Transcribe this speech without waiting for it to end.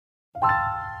Good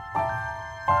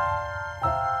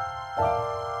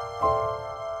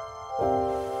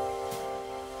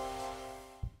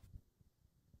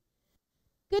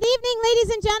evening, ladies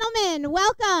and gentlemen.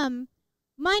 Welcome.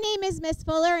 My name is Miss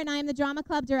Fuller, and I am the Drama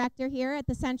Club Director here at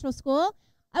the Central School.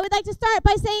 I would like to start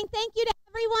by saying thank you to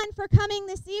everyone for coming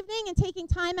this evening and taking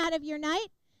time out of your night.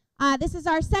 This is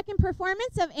our second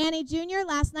performance of Annie Jr.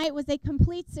 Last night was a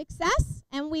complete success,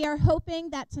 and we are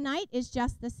hoping that tonight is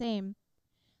just the same.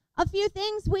 A few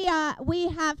things we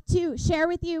have to share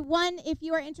with you. One, if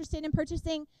you are interested in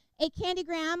purchasing a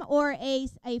candygram or a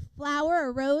flower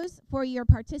or rose for your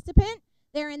participant,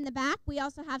 they're in the back. We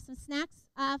also have some snacks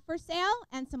for sale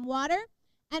and some water.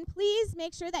 And please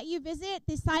make sure that you visit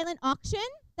the silent auction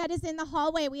that is in the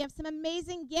hallway. We have some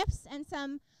amazing gifts and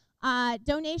some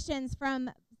donations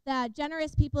from the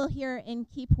generous people here in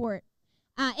Keyport.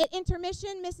 At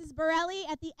intermission, Mrs. Borelli,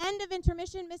 at the end of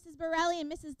intermission, Mrs. Borelli and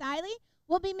Mrs. Diley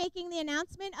will be making the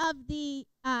announcement of the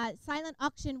silent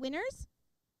auction winners.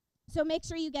 So make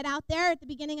sure you get out there at the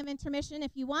beginning of intermission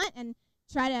if you want and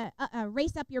try to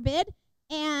race up your bid.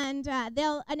 And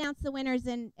they'll announce the winners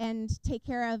and take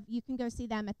care of, you can go see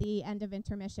them at the end of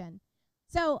intermission.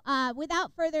 So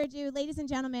without further ado, ladies and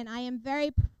gentlemen, I am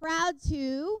very proud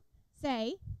to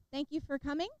say thank you for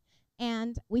coming,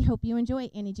 and we hope you enjoy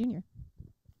Annie Jr.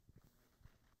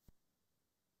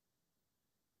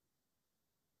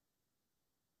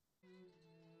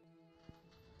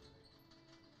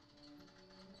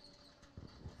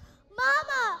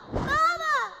 Mama!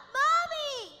 Mama!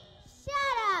 Mommy!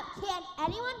 Shut up! Can't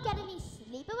anyone get any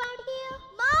sleep around here?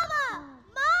 Mama!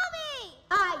 Mommy!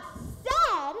 I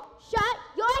said shut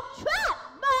your trap,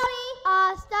 Mommy!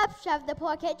 Stop shoving the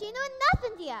poor kid. She's doing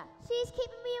nothing to you. She's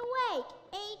keeping me awake,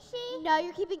 ain't she? No,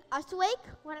 you're keeping us awake.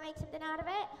 Want to make something out of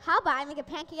it? How about I make a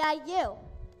pancake out of you?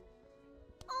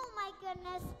 Oh my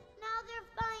goodness. Now they're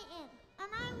fighting,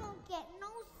 and I won't get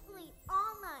no sleep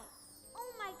all night.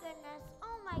 Oh my goodness,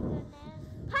 oh my goodness.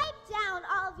 Pipe down,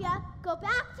 all of ya. Go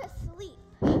back to sleep.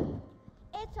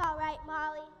 It's all right,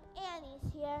 Molly. Annie's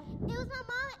here. It was my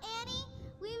mama, Annie.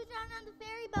 We was down on the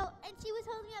ferry boat, and she was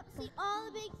holding up to see all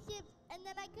the big ships, and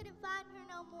then I couldn't find her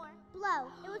no more. Blow.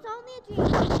 It was only a dream.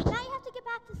 Now you have to get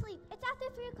back to sleep. It's after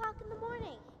 3 o'clock in the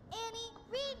morning. Annie,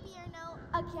 read me your note.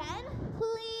 Again?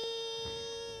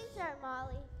 Please? Sure,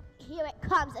 Molly. Here it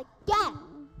comes again.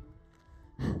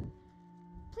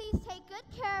 Please take good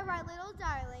care of our little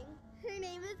darling. Her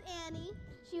name is Annie.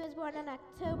 She was born on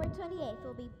October 28th.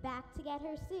 We'll be back to get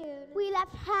her soon. We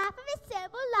left half of a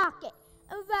silver locket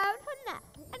around her neck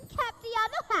and kept the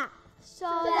other half. So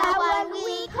that when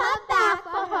we come back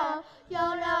for her,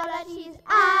 you'll know that she's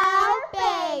our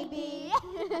baby.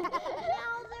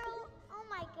 Oh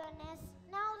my goodness,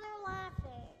 now they're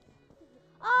laughing.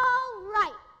 All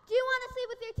right, do you want to sleep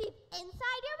with your teeth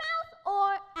inside your mouth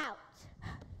or out?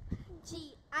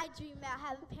 Gee, I dream about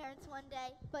having parents one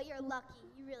day, but you're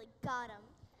lucky. You really got them.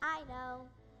 I know.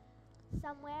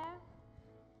 Somewhere.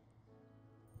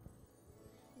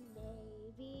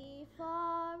 Maybe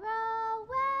far away,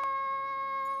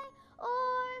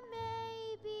 or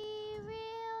maybe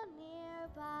real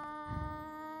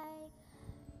nearby.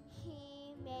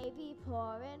 He may be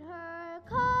pouring her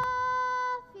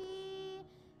coffee.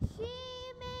 She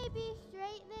may be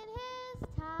straightening his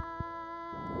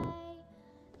tie.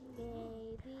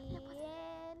 Maybe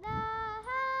in a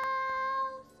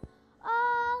house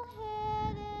all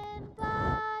hidden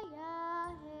by a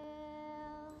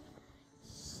hill.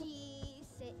 She's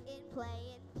sitting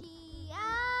playing piano.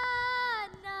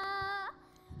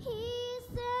 He's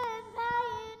sitting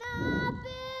paying a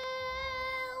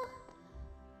bill.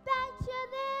 Betcha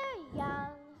they're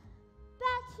young.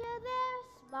 Betcha they're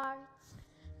smart.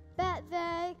 Bet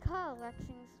they collect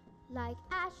things like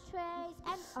ashtrays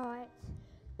and art.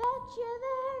 Betcha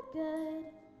they're good.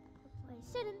 Why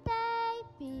shouldn't they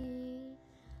be?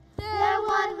 Their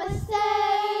one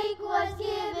mistake was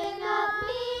giving up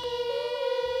me.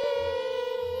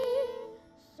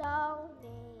 So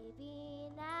maybe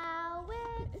now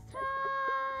it's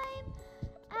time,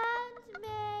 and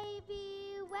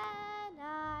maybe when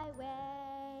I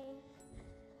wake,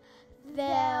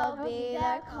 they'll be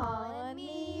there calling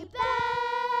me baby.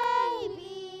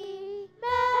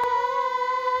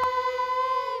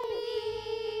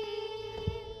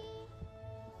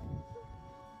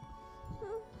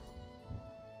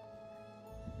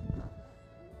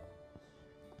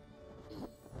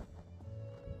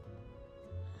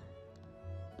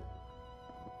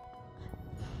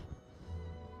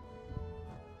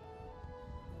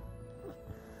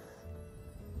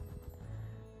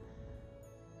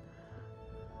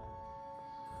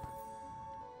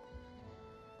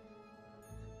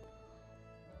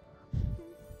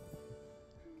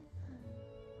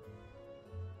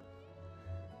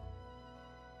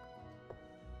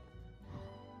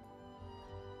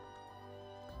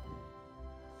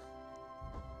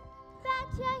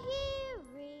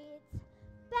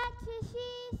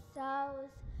 sews.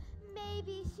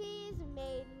 Maybe she's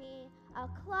made me a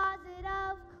closet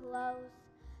of clothes.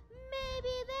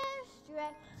 Maybe they're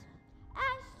strict,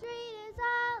 as straight as a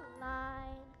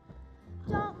line.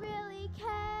 Don't really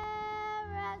care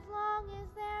as long as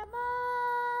they're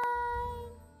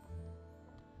mine.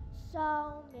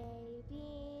 So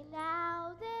maybe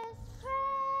now this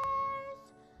prayer's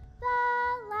the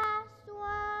last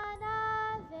one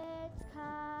of its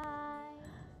kind.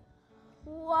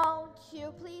 Won't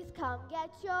you please come get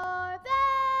your baby?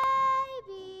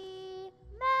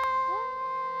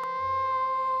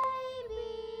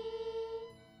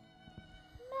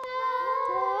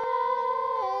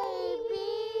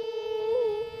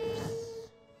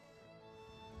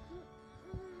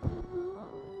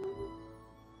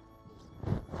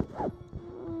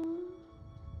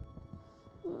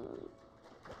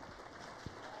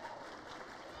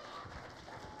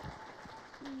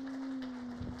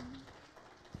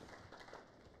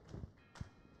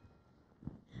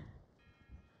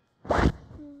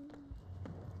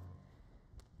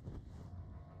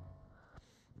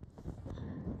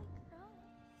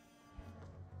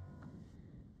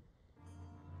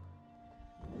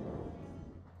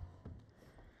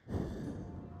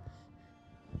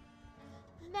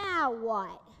 Now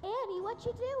what? Annie, what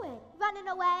you doing? Running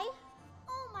away?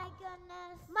 Oh my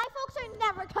goodness. My folks are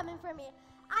never coming for me.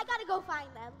 I gotta go find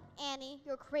them. Annie,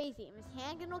 you're crazy. Miss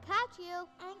Hannigan will catch you.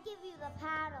 And give you the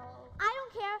paddle. I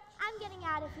don't care. I'm getting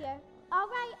out of here. All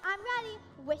right, I'm ready.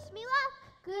 Wish me luck.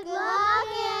 Good luck,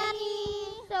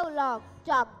 Annie. So long,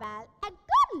 Dog Bell. And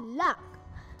good luck.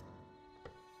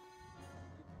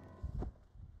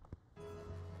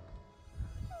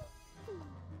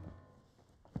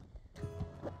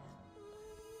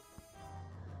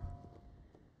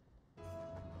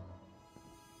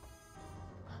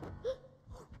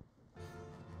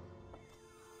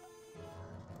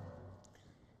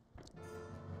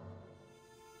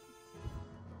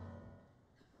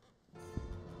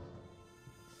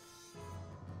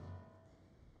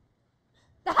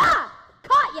 Aha!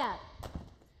 Caught ya!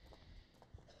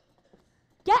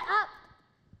 Get up!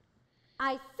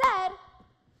 I said,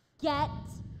 get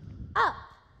up.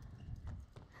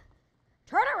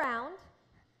 Turn around.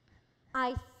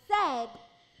 I said,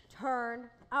 turn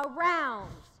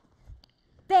around.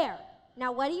 There.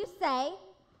 Now what do you say?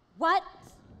 What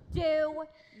do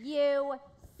you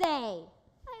say? I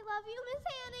love you, Miss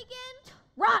Hannigan.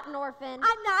 Rotten orphan.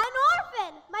 I'm not an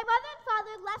orphan. My mother and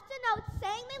father left a note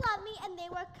saying they love me and they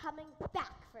were coming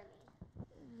back for me.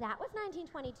 That was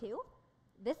 1922.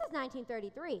 This is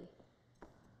 1933.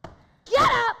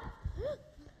 Get up!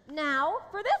 Now,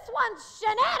 for this one's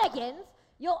shenanigans,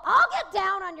 you'll all get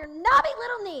down on your knobby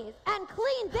little knees and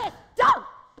clean this dump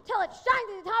till it shines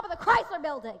at the top of the Chrysler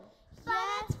building. But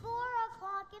it's 4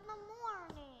 o'clock in the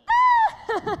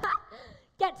morning.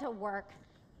 Get to work.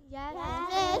 Yes,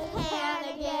 Miss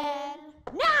Hannigan.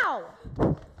 Now!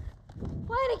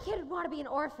 Why any kid would want to be an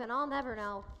orphan, I'll never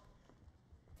know.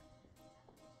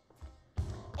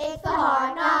 It's the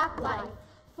hard knock life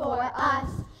for us.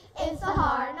 It's the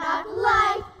hard knock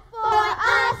life for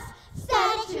us.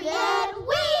 Steady treated,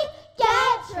 we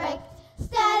get tricked.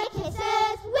 Steady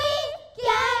kisses, we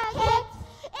get kicked.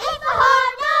 It's the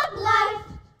hard knock life.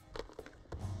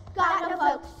 Got no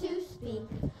folks to speak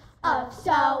of,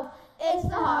 so it's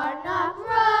the hard knock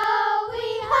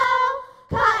row-we-ho.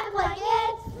 Cotton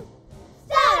blankets,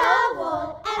 instead of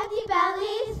wool, empty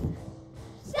bellies,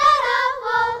 instead of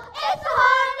wool. It's a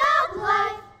hard knock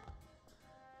life.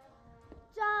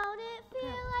 Don't it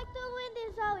feel like the wind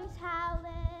is always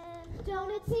howling?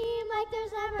 Don't it seem like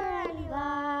there's never any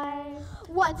life?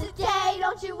 Once a day,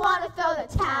 don't you want to throw the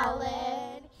towel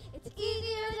in? It's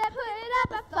easier than putting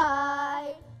up a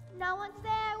fight. No one's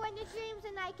there when your dreams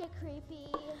at night get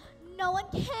creepy. No one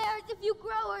cares if you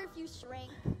grow or if you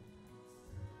shrink.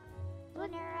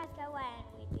 Wonder as to when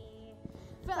we'd be.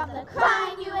 From the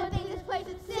crying you would think this place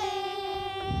would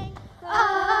sing.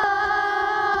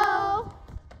 Oh,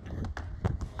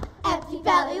 empty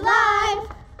belly life,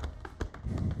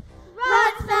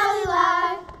 rotten smelly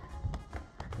life,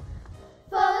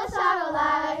 full of sorrow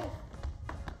life,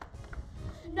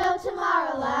 no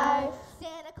tomorrow life.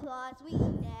 Santa Claus we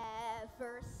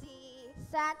never see.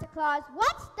 Santa Claus,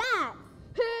 what's that?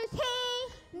 Who's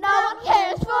he? No one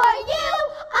cares for you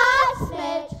a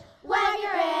smidge when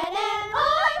you're in an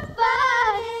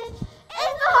orphanage.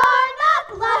 It's the hard knock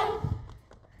life.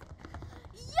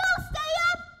 You'll stay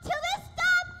up till this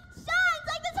stump shines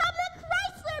like the top of the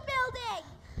Chrysler building.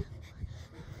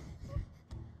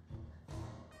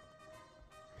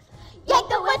 Yank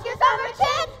the whiskers from her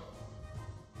chin.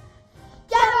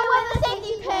 Get her with a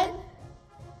safety pin.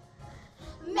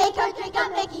 Make make her drink a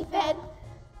Mickey Finn.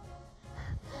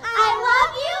 I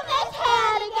love you, Miss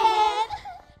Hannigan.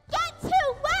 Get to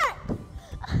work.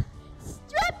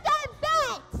 Stripped and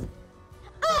bent.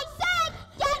 I said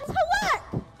get to work.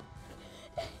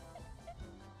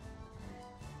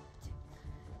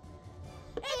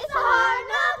 It's a hard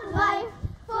knock life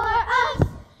for us.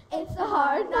 It's a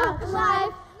hard knock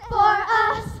life for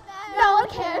us. No one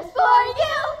cares for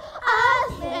you,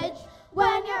 us, Midge,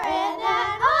 when you're in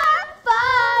an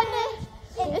orphanage.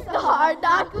 It's the hard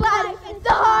knock life. It's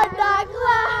the hard knock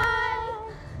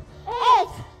life.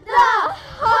 It's the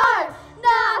hard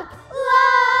knock life.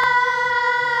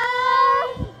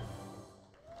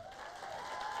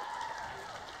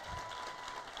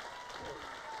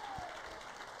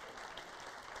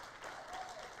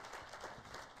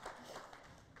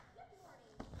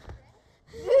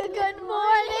 Good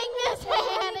morning, Miss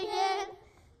Hannigan.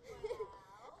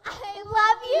 I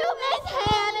love you, Miss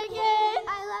Hannigan. I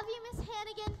love you, Miss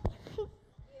Hannigan.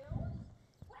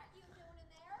 What are you doing in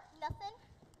there? Nothing.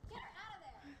 Get her out of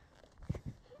there.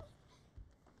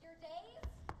 Your days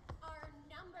are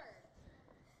numbered.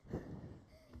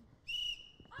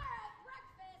 All right,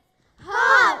 breakfast.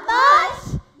 Hot mush?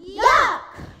 Yuck.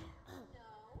 No.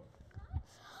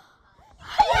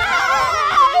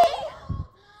 Yay!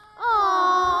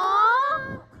 Aww.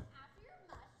 After your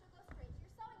mush, you'll go straight to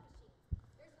your sewing machine.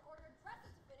 There's an order of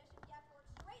dresses to finish, and you have to work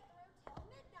straight through till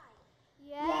midnight.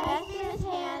 Yes, Miss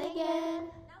Hannigan.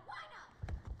 Now line up.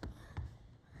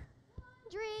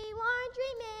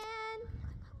 Laundry man.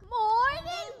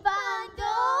 Morning,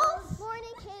 bundles.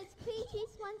 Morning, kids.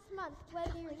 Creaties once a month,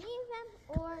 whether you need them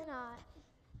or not.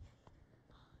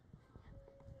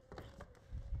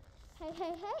 Hey,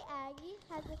 hey, hey, Aggie.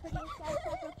 Has the prettiest guy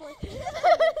report to you?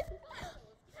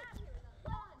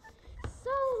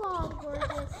 So long,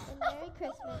 gorgeous, and Merry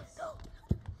Christmas.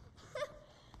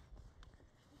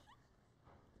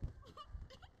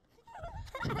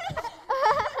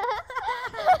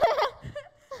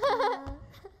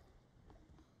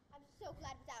 I'm so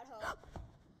glad it's out home.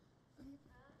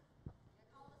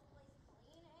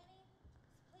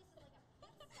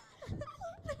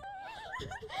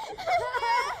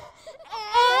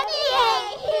 Annie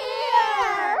ain't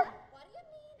here. What do you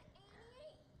mean Annie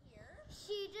ain't here?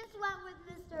 She just went with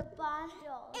Mr.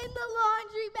 Bundle. In the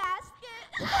laundry basket.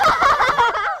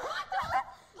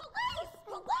 Police!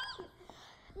 Police!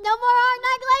 No more hard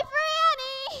knock life for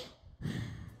Annie.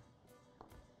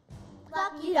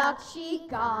 Lucky duck, she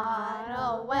got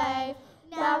away.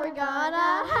 Now we're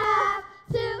gonna have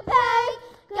to pay.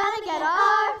 Gonna get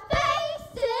our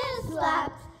faces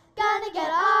slapped. Gonna get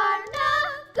our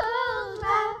knuckles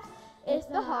rapped. It's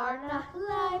the hard knock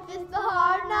life. It's the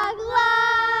hard knock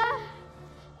life.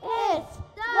 It's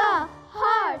the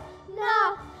hard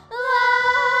knock life.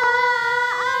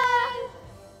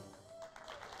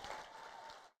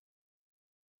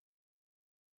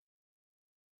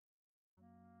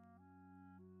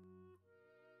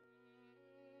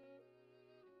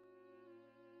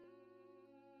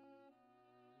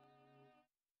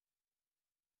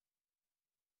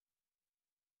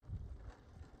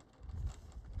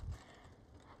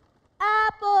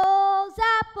 Apples,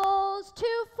 apples, 2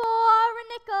 for a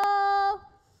nickel.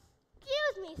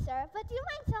 Excuse me, sir, but do you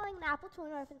mind selling an apple to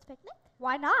an orphan's picnic?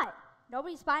 Why not?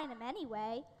 Nobody's buying them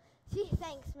anyway. Gee,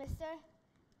 thanks, mister.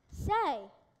 Say,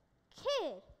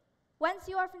 kid, when's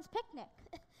the orphan's picnic?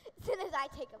 As soon as I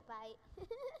take a bite.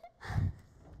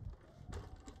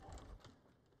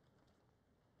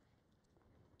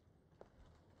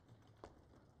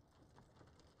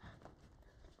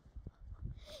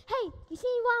 Hey, you see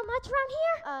any wild much around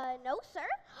here? No, sir.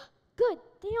 Good.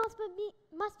 They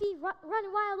must be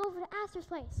running wild over to Astor's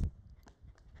place.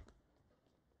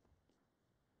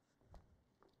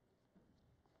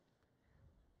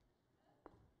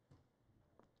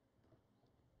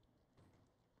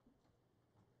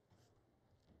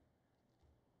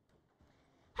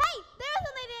 Hey, there's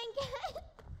one I didn't get.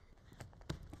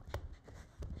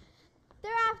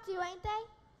 They're after you, ain't they?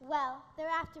 Well, they're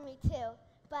after me too.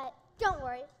 But don't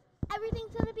worry,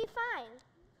 everything's gonna be fine.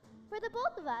 For the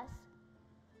both of us.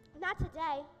 Not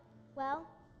today. Well,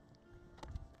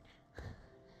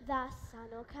 the sun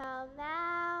will come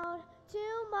out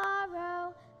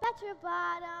tomorrow. Bet your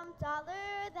bottom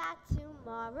dollar that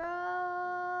tomorrow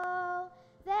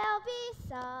there'll be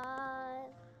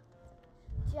sun.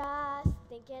 Just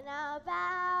thinking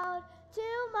about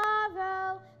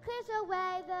tomorrow clears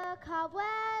away the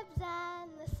cobwebs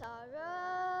and the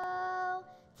sorrow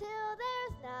till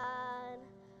there's none.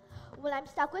 When I'm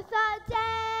stuck with a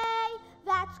day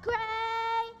that's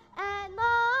gray and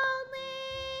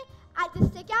lonely, I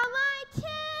just stick out my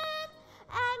chin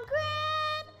and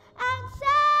grin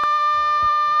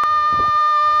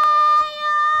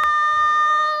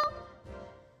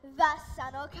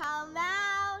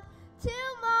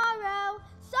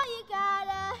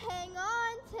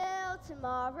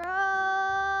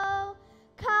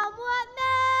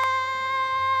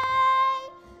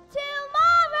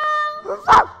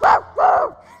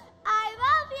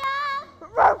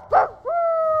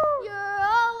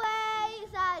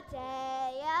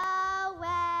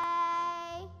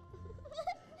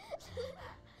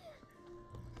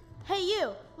Hey,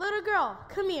 you, little girl,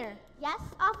 come here. Yes,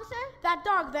 officer? That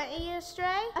dog that ate a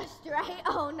stray? A stray?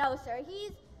 Oh, no, sir.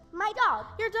 He's my dog.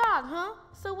 Your dog, huh?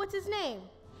 So what's his name?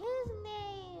 His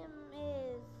name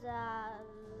is,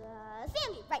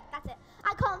 Sandy. Right, that's it.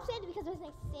 I call him Sandy because of his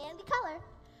nice sandy color.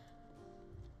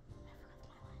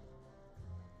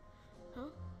 Huh?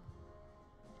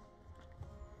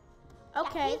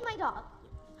 Okay. Yeah, he's my dog.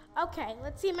 Okay,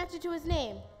 let's see a message to his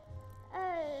name.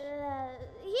 Here,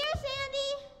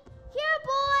 Sandy. Here,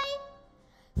 boy.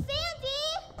 Sandy.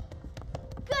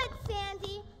 Good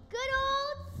Sandy. Good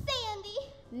old Sandy.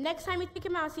 Next time you take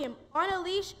him out, see him on a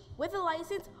leash with a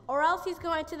license, or else he's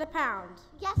going to the pound.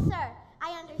 Yes, sir.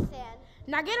 I understand.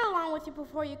 Now get along with you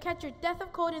before you catch your death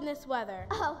of cold in this weather.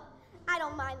 Oh, I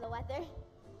don't mind the weather.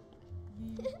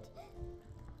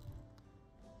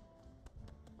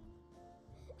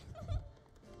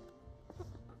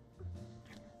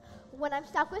 When I'm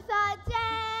stuck with a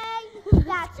day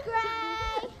that's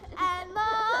gray and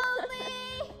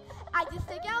lonely, I just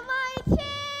stick out my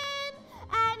chin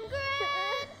and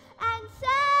grin and say,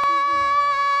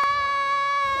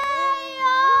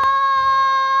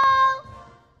 oh,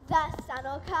 the sun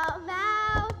will come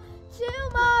out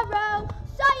tomorrow,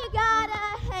 so you gotta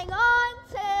hang on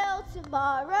till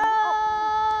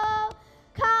tomorrow.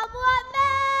 Come what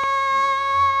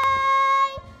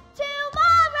may,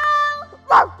 tomorrow.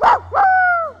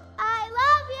 I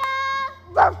love ya.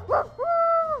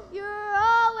 You're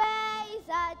always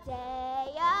a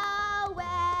day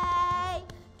away.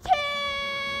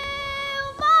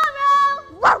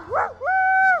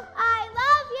 Tomorrow. I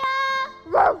love ya.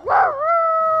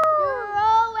 You're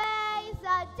always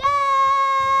a day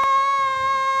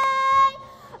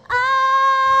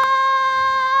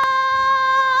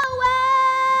away.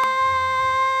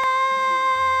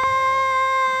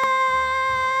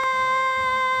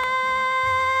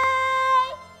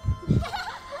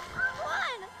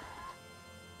 One.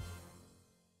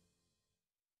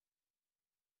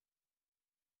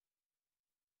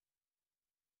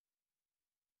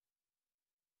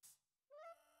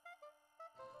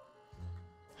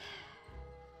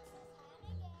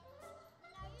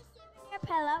 Your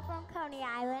pillow from Coney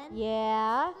Island.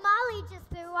 Yeah. Molly just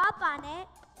threw up on it.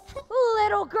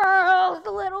 Little girls,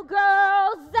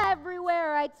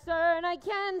 everywhere I turn, I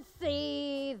can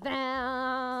see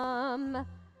them.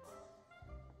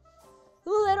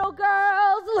 Little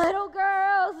girls,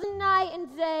 night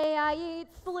and day, I eat,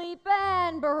 sleep,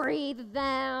 and breathe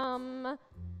them.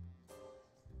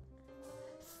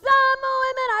 Some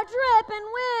women are dripping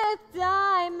with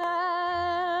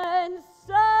diamonds.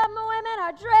 Some women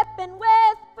are dripping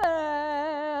with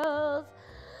pearls.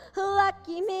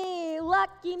 Lucky me,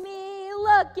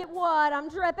 look at what I'm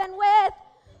dripping with.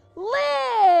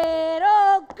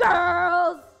 Little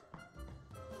girls.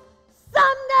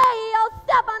 Someday I'll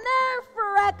step on their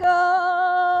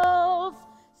freckles.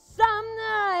 Some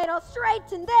night I'll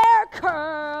straighten their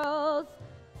curls.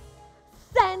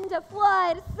 Send a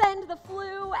flood, send the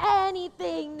flu,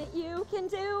 anything that you can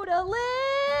do to live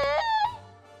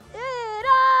it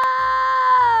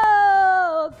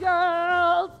all,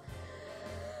 girls.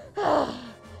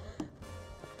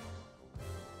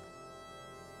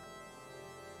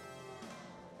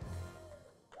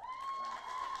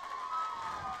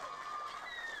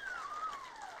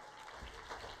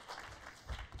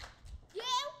 You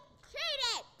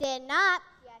cheated. Did not.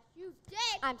 Yes, you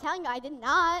did. I'm telling you, I did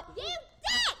not. You did.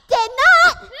 Did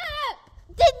not.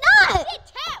 Did not. Did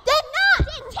too. Did not.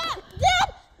 Did too. Did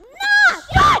not.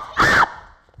 Shut up.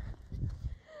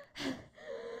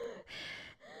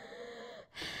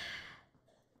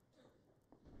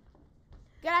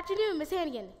 Good afternoon, Miss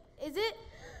Hannigan. Is it?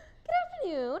 Good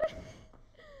afternoon.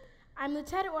 I'm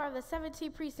Lieutenant Orr of the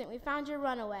 17th Precinct. We found your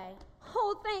runaway.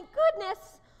 Oh, thank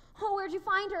goodness. Oh, where'd you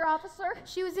find her, officer?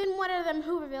 She was in one of them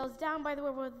Hoovervilles down by the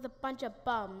river with a bunch of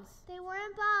bums. They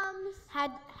weren't bums.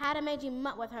 Had a mangy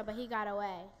mutt with her, but he got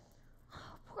away.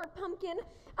 Poor pumpkin,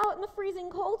 out in the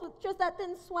freezing cold with just that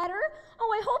thin sweater.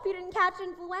 Oh, I hope you didn't catch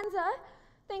influenza.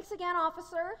 Thanks again,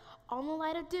 officer. On the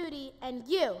light of duty, and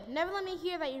you, never let me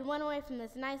hear that you run away from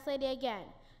this nice lady again.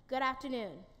 Good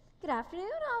afternoon. Good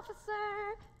afternoon,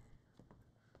 officer.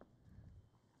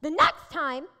 The next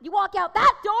time you walk out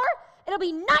that door, it'll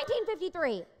be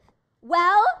 1953.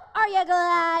 Well, are you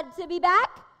glad to be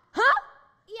back? Huh?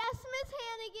 Yes, Miss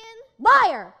Hannigan.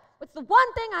 Liar! What's the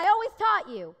one thing I always taught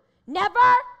you?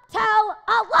 Never tell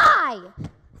a lie!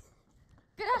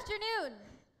 Good afternoon,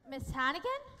 Miss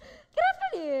Hannigan.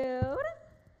 Good afternoon.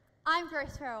 I'm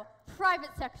Grace Farrell,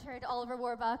 Private Secretary to Oliver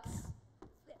Warbucks.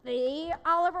 The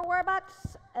Oliver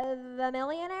Warbucks, the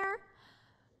millionaire?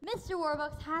 Mr.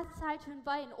 Warbucks has decided to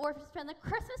invite an orphan to spend the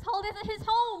Christmas holidays at his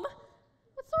home.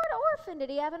 What sort of orphan did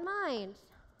he have in mind?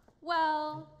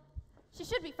 Well, she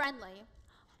should be friendly.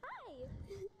 Hi.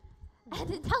 And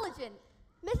intelligent.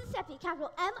 Mississippi,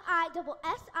 capital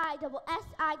MISSISSIPI.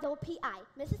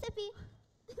 Mississippi.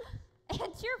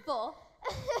 And cheerful.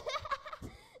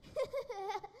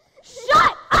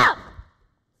 Shut up!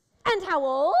 And how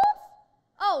old?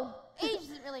 Oh, age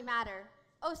doesn't really matter.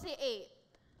 Oh, say 8.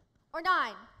 Or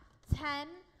 9. 10.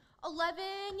 11.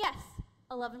 Yes,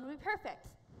 11 would be perfect.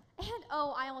 And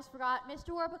oh, I almost forgot. Mr.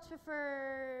 Warbooks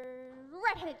prefer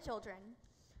redheaded children.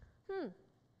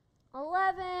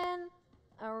 11,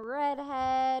 a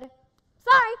redhead.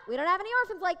 Sorry, we don't have any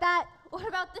orphans like that. What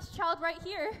about this child right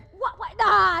here? What?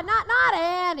 Nah, not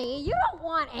Annie. You don't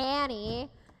want Annie.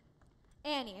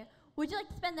 Annie, would you like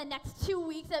to spend the next 2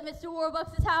 weeks at Mr.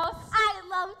 Warbooks' house? I'd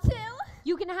love to.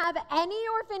 You can have any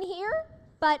orphan here,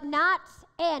 but not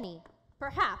Annie.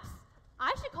 Perhaps.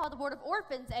 I should call the Board of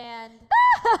Orphans and...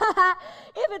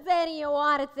 If it's Annie you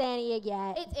want, it's Annie you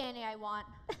get. It's Annie I want.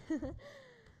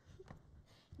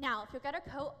 Now, if you'll get her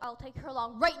coat, I'll take her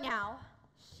along right now.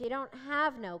 She don't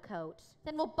have no coat.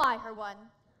 Then we'll buy her one.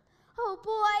 Oh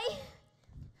boy.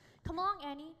 Come along,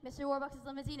 Annie. Mr. Warbooks'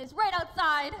 limousine is right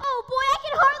outside. Oh boy, I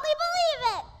can hardly believe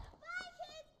it. Bye,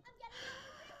 kids. I'm getting ready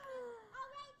for Christmas. I'll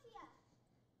write to you.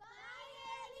 Bye,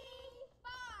 Annie.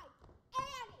 Bye,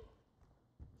 Annie.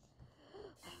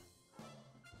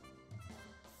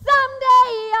 Someday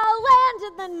I'll land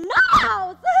in the nut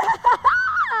house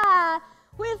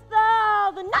with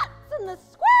all the nuts and the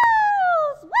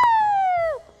squirrels. Woo!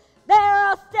 There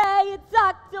I'll stay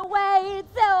tucked away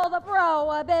till the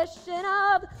prohibition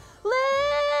of little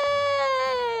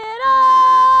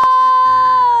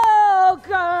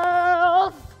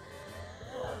girls.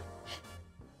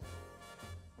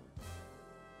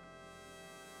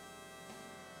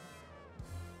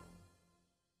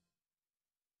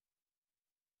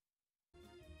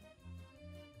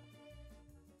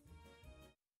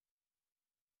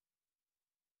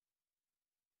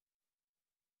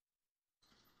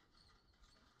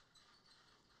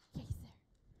 Yes, sir.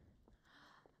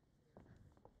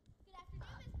 Good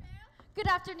afternoon, Miss Farrell. Good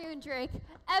afternoon, Drake.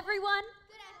 Everyone,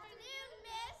 Good afternoon,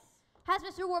 Miss. has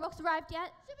Mr. Warbooks arrived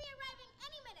yet? She'll be arriving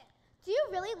any minute. Do you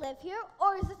really live here,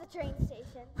 or is this a train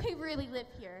station? We really live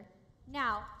here.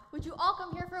 Now, would you all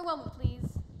come here for a moment, please?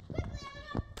 Quickly,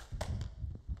 everyone.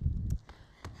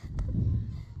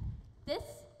 This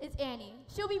is Annie.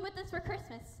 She'll be with us for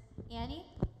Christmas. Annie,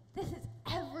 this is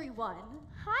everyone.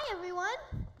 Hi, everyone.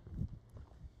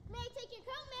 May I take your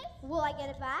coat, Miss? Will I get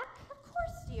it back? Of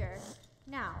course, dear.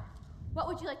 Now, what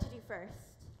would you like to do first?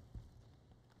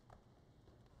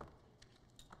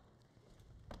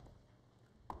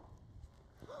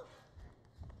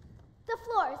 The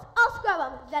floors. I'll scrub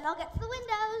them. Then I'll get to the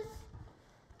windows.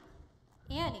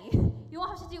 Annie, you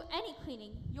won't have to do any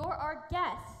cleaning. You're our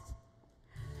guest.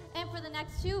 And for the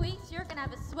next 2 weeks, you're gonna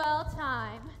have a swell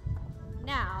time.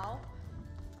 Now,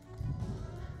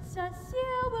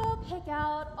 Cecile will pick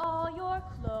out all your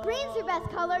clothes. Green's your best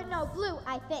color. No, blue,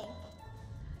 I think.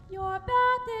 Your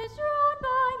bath is drawn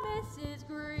by Mrs.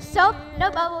 Green. Soap, no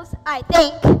bubbles, I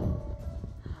think.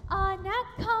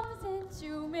 Annette comes in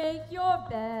to make your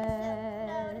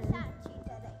bed.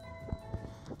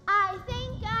 I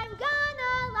think I'm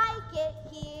gonna like it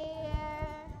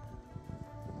here.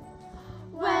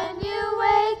 When you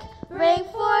wake, ring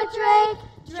for Drake.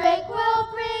 Drake will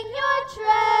bring your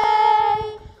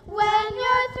tray. When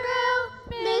you're through,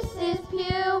 Mrs.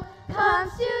 Pugh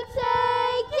comes to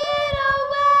take it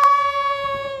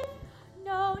away.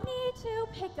 No need to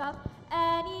pick up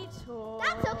any toy.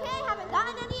 That's okay, haven't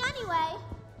gotten any anyway.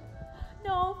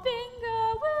 No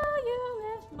finger will you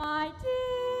lift, my dear.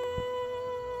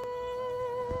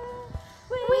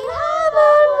 We have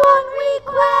but one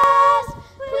request.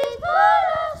 Please put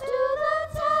us to the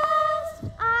test.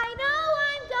 I know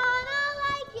I'm gonna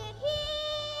like it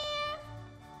here.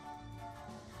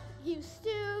 Used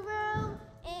to room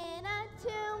in a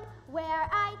tomb where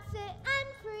I'd sit and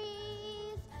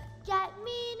freeze. Get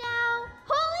me now.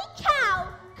 Holy cow!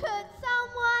 Could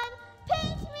someone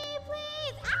pinch me,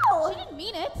 please? Ow! She didn't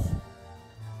mean it.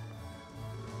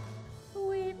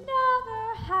 We've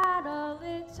never had a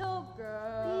little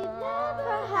girl. We've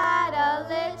never had a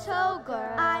little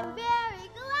girl. I'm very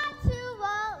glad to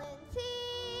volunteer.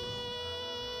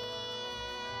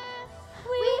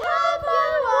 We have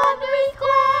but one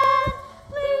request.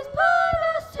 Please put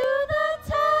us to the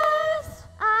test.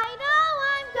 I know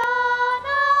I'm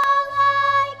gonna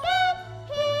like it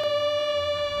here.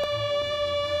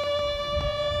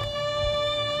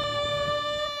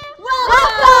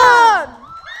 Welcome!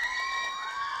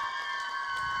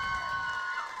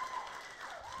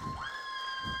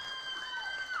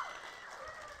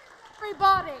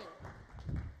 everybody!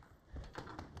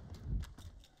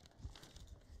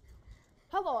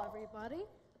 Hello, everybody.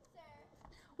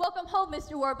 Welcome home,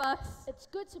 Mr. Warbucks. It's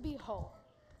good to be home.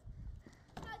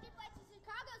 How'd you flight to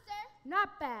Chicago, sir?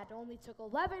 Not bad, only took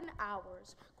 11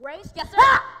 hours. Grace? Yes,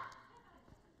 sir.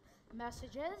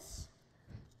 Messages?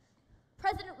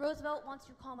 President Roosevelt wants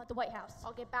you to call him at the White House.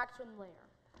 I'll get back to him later.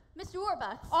 Mr.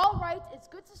 Warbucks. All right, it's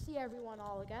good to see everyone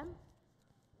all again.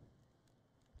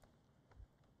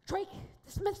 Drake,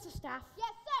 dismiss the staff.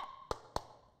 Yes, sir.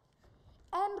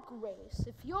 And Grace,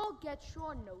 if you'll get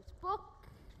your notebook.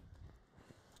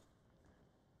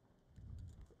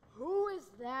 Who is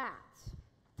that?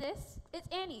 This is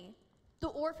Annie, the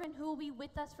orphan who will be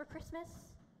with us for Christmas.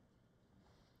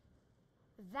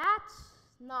 That's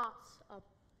not a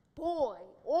boy.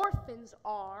 Orphans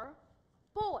are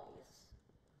boys.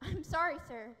 I'm sorry,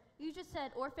 sir. You just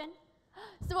said orphan,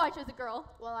 so I chose a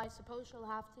girl. Well, I suppose you'll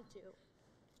have to do.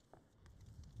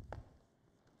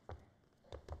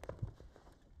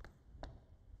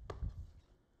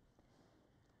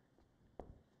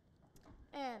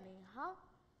 Annie, huh?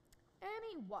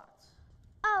 Annie what?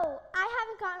 Oh, I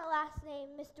haven't gotten a last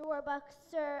name, Mr. Warbucks,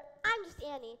 sir. I'm just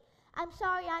Annie. I'm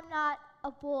sorry I'm not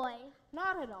a boy.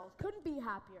 Not at all. Couldn't be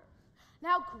happier.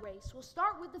 Now, Grace, we'll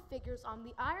start with the figures on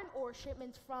the iron ore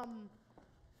shipments from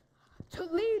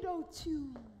Toledo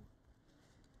to...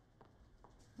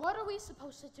 What are we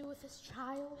supposed to do with this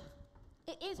child?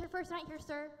 It is her first night here,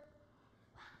 sir.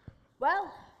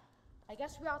 Well, I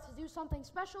guess we ought to do something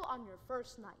special on your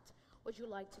first night. Would you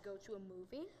like to go to a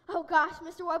movie? Oh gosh,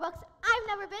 Mr. Warbucks, I've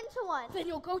never been to one. Then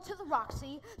you'll go to the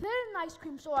Roxy, then an ice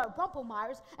cream store at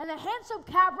Rumpelmeyer's, and a handsome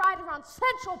cab ride around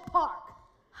Central Park.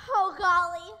 Oh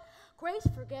golly. Grace,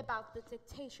 forget about the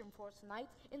dictation for tonight.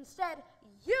 Instead,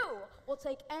 you will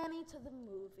take Annie to the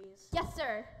movies. Yes,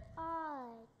 sir.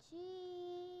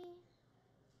 Gee.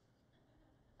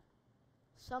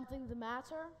 Something the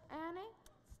matter, Annie?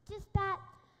 It's just that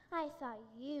I thought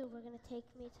you were going to take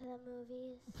me to the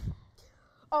movies.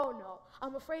 Oh no,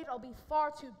 I'm afraid I'll be far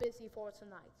too busy for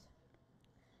tonight.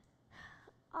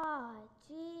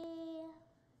 Gee.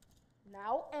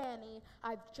 Now, Annie,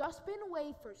 I've just been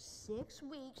away for 6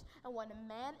 weeks, and when a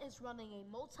man is running a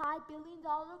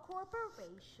multi-billion-dollar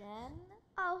corporation...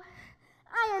 Oh,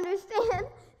 I understand,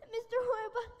 Mr.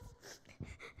 Warbucks.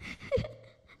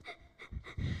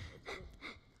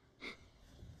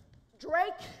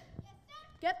 Drake,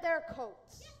 get their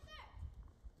coats. Yes,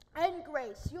 sir. And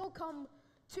Grace, you'll come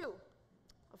too,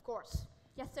 of course.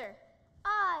 Yes, sir.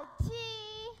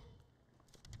 Gee.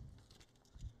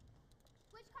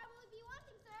 Which car will we be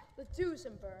wanting, sir? The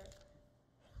Duesenberg.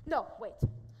 No, wait.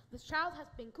 This child has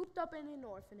been cooped up in an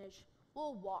orphanage.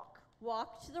 We'll walk.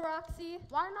 Walk to the Roxy.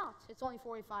 Why not? It's only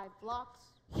 45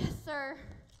 blocks. Yes, sir.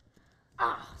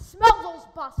 Smell those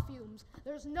bus fumes.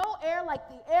 There's no air like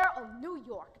the air of New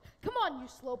York. Come on, you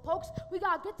slowpokes. We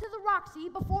gotta get to the Roxy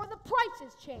before the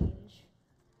prices change.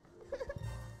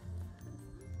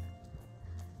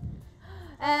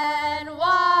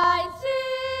 NYC,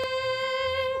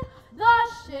 the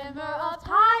shimmer of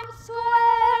Times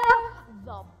Square,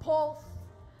 The pulse.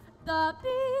 the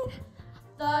beat,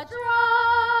 the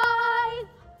drive.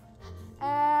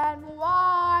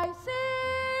 NYC.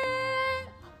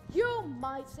 You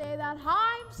might say that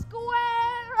I'm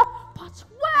square, but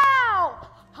wow,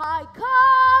 I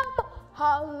come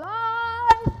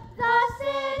alive. The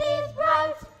city's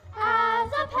bright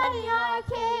as a penny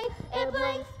arcade. It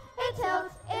blinks, it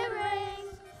tilts, it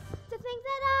rings. To think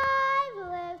that I've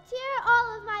lived here all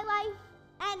of my life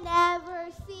and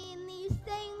never seen these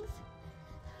things.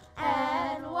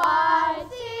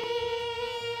 NYC,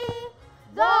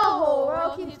 the whole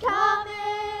world keeps coming.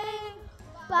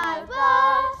 By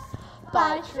bus,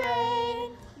 by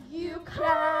train, you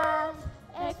can't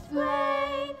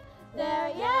explain there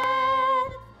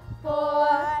yet. For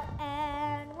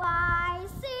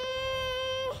NYC,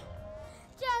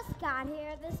 just got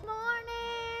here this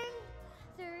morning.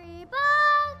 $3,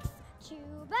 2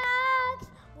 bags,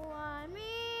 1 me.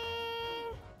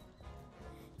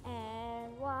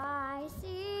 NYC,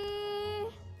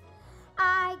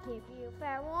 I give you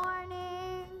fair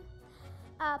warning.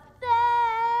 Up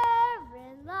there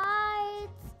in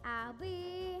lights, I'll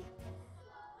be.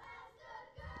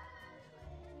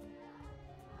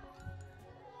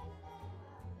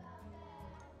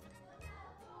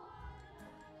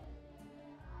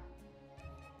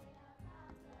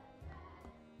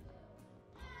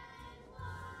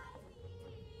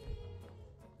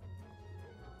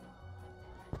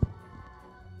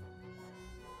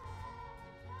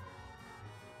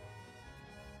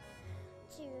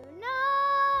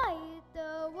 Tonight,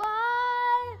 the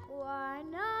why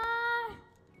not?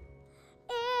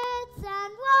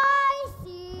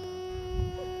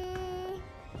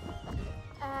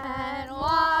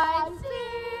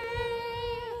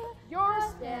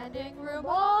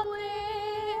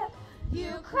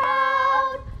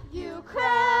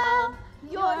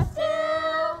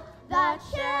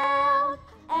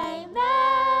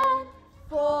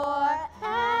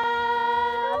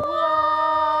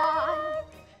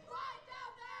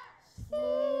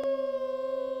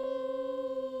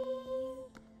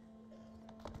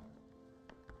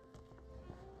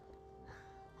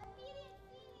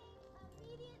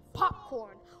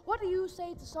 popcorn. What do you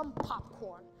say to some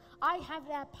popcorn? I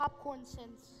haven't had popcorn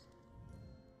since.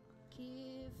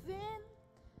 Give in.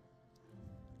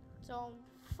 Don't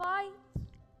fight.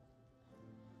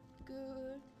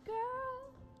 Good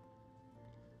girl.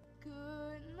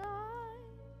 Good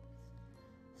night.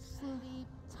 Sleep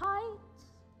tight.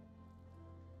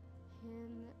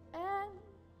 In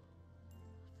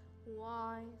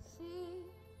NYC.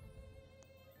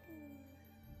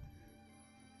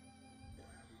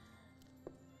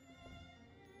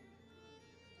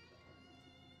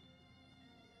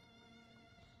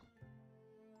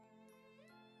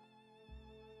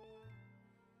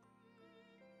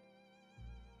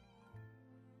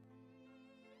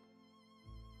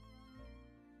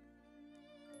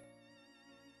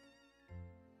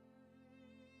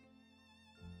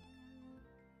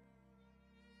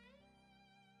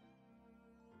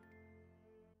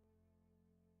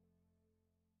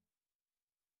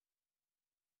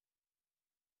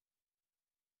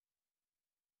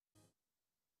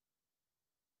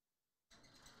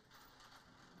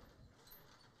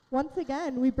 Once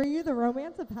again, we bring you the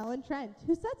romance of Helen Trent,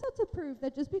 who sets out to prove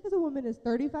that just because a woman is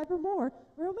 35 or more,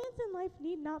 romance in life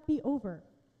need not be over.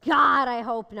 God, I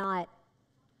hope not.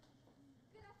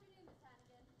 Good afternoon, Miss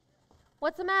Hannigan.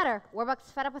 What's the matter?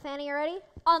 Warbucks fed up with Annie already?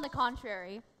 On the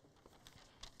contrary.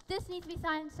 This needs to be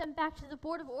signed and sent back to the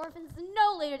Board of Orphans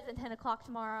no later than 10 o'clock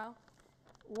tomorrow.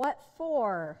 What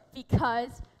for?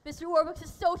 Because Mr. Warbucks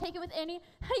is so taken with Annie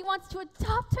that he wants to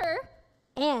adopt her.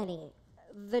 Annie,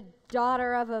 the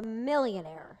daughter of a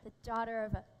millionaire. The daughter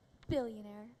of a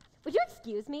billionaire. Would you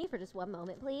excuse me for just one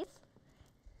moment, please?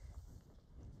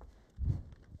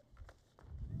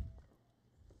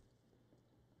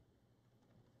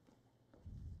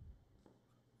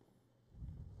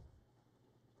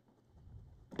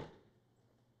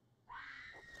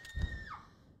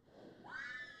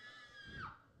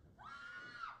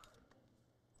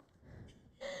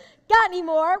 Got any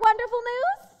more wonderful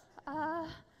news?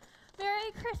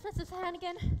 Merry Christmas, Miss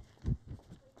Hannigan.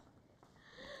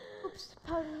 Oops,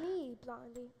 pardon me,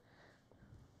 Blondie.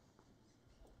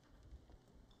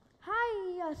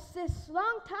 Hi, sis.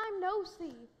 Long time no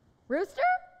see. Rooster?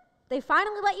 They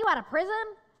finally let you out of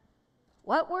prison?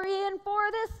 What were you in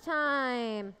for this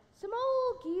time? Some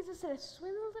old geezer said I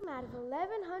swindled him out of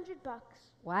 $1,100.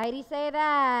 Why'd he say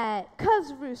that?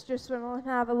 'Cause Rooster swindled him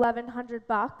out of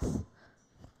 $1,100.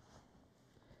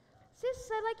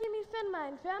 Sis, I'd like you to meet a friend of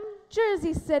mine from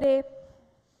Jersey City.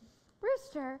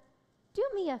 Rooster, do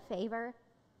me a favor.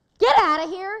 Get out of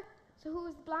here. So who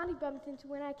was the blondie bumped into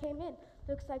when I came in?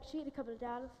 Looks like she had a couple of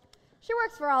dollars. She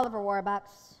works for Oliver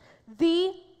Warbucks.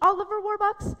 The Oliver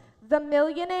Warbucks? The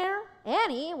millionaire?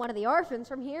 Annie, one of the orphans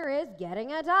from here, is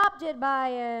getting adopted by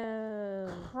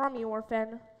him. Crummy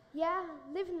orphan. Yeah,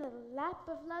 living in a lap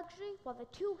of luxury while the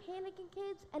two Hannigan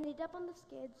kids ended up on the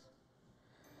skids.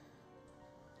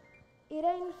 It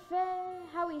ain't fair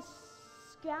how he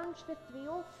scrounged for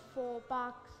 $3 or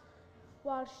 $4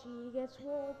 while she gets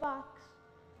Warbucks.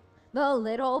 The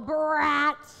little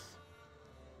brat.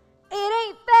 It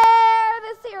ain't fair,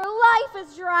 this here life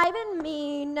is driving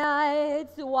me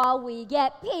nuts. While we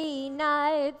get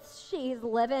peanuts, she's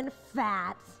living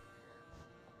fat.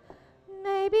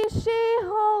 Maybe she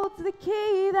holds the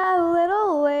key, that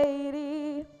little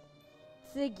lady,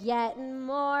 to getting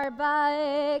more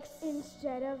bucks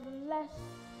instead of less.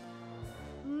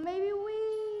 Maybe we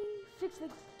fix the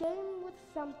game with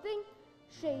something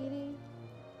shady.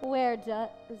 Where does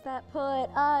that put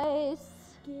us?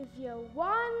 Give you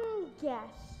one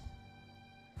guess.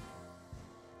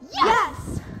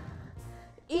 Yes!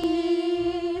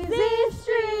 Easy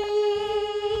streets,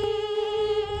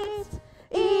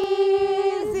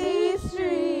 easy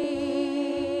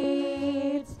streets.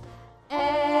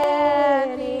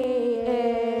 Annie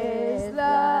is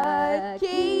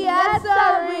lucky. Yes,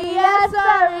 sorry, yes,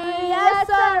 sorry, yes,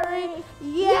 sorry.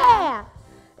 Yeah!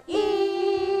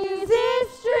 Easy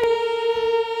streets,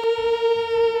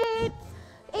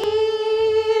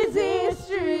 easy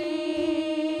streets.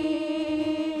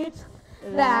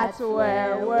 That's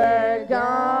where we're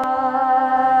gonna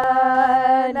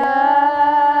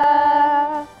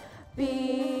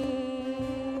be.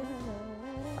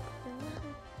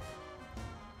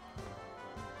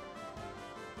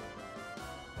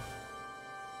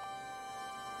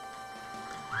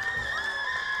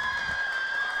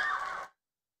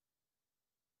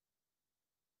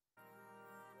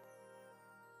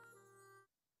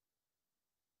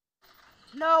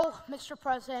 No, Mr.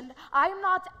 President, I am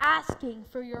not asking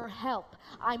for your help.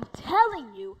 I'm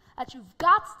telling you that you've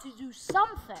got to do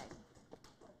something.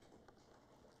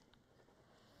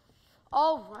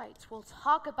 All right, we'll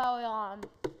talk about it on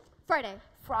Friday.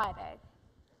 Friday.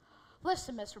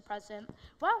 Listen, Mr. President,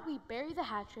 why don't we bury the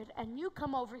hatchet and you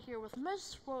come over here with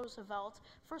Miss Roosevelt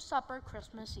for supper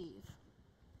Christmas Eve?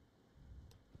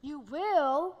 You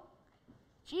will?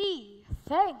 Gee,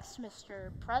 thanks,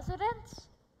 Mr. President.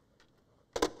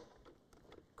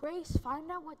 Grace,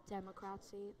 find out what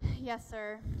Democrats eat. Yes,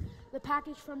 sir. The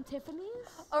package from Tiffany's?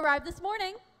 Arrived this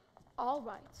morning. All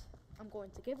right. I'm going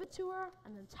to give it to her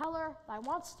and then tell her that I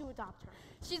want to adopt her.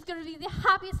 She's going to be the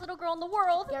happiest little girl in the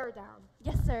world. Get her down.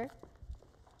 Yes, sir.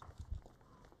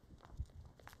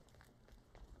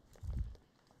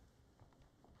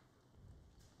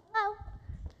 Hello.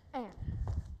 Anne,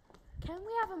 can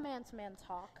we have a man-to-man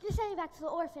talk? You're sending me back to the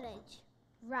orphanage,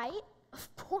 right?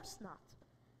 Of course not.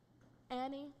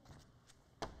 Annie,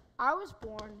 I was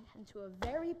born into a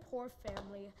very poor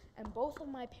family, and both of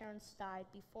my parents died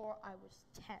before I was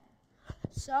 10.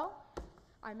 So,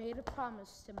 I made a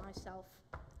promise to myself.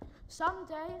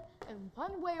 Someday, in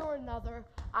one way or another,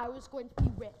 I was going to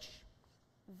be rich.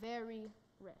 Very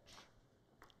rich.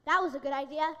 That was a good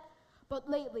idea. But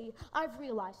lately, I've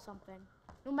realized something.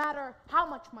 No matter how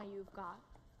much money you've got,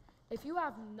 if you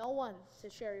have no one to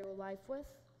share your life with,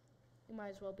 you might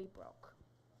as well be broke.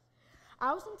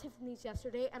 I was in Tiffany's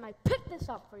yesterday, and I picked this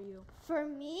up for you. For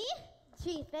me?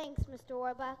 Gee, thanks, Mr.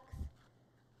 Warbucks.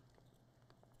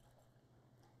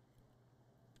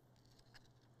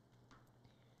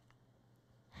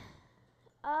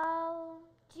 Oh,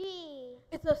 gee.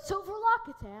 It's a silver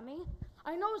locket, Tammy.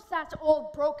 I noticed that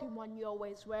old broken one you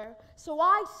always wear, so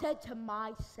I said to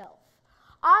myself,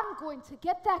 I'm going to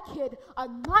get that kid a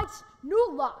nice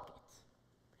new locket.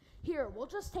 Here, we'll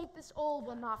just take this old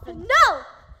one off and— No!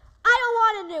 I don't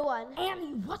want a new one.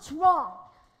 Annie, what's wrong?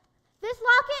 This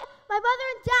locket, my mother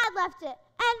and dad left it.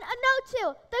 And a note,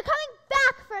 too. They're coming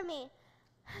back for me.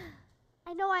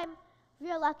 I know I'm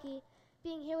real lucky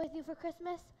being here with you for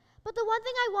Christmas, but the one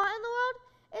thing I want in the world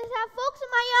is to have folks of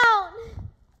my own.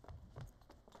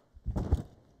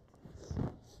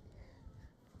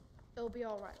 It'll be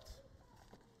all right.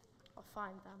 I'll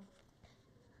find them.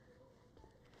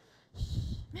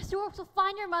 Mr. Works will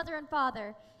find your mother and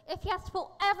father. If he has to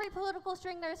pull every political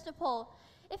string there is to pull.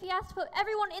 If he has to put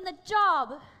everyone in the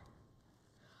job.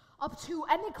 Up to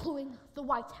and including the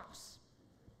White House.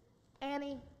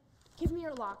 Annie, give me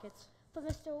your locket. But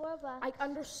Mr. Warbucks. I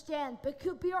understand, but it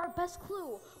could be our best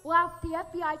clue. We'll have the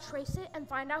FBI trace it and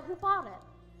find out who bought it.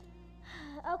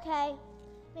 Okay.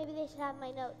 Maybe they should have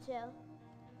my note, too.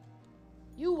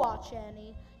 You watch,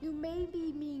 Annie. You may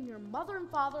be meeting your mother and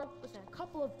father within a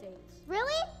couple of days.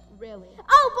 Really? Really.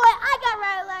 Oh, boy, I got to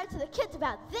write a letter to the kids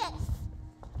about this.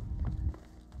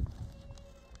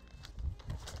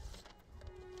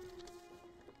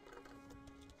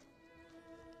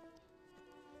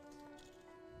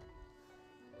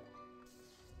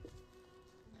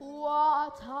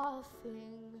 What a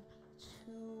thing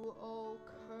to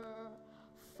occur,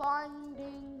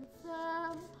 finding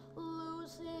them,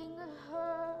 losing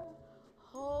her.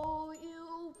 Oh,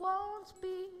 you won't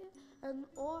be an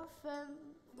orphan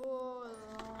for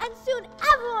long. And soon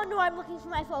everyone will know I'm looking for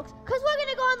my folks, because we're going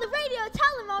to go on the radio and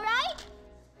tell them, all right?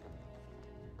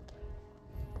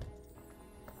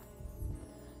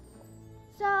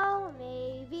 So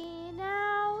maybe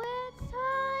now it's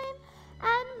time,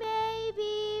 and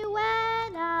maybe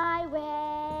when I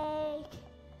wake,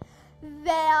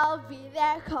 they'll be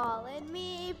there calling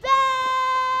me baby.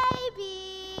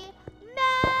 Maybe.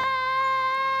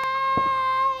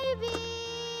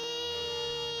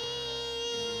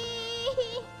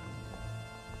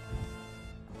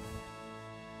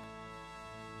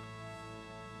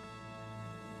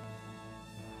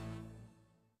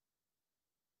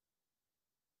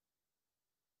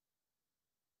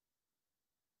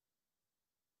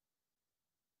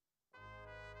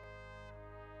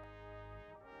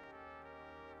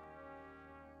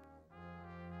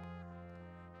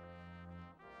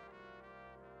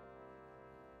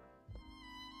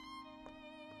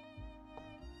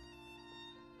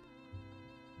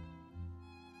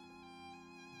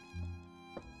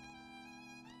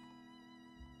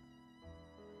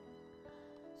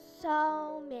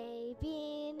 So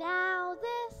maybe now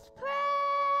this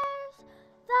prayer's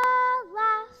the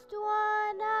last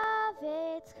one of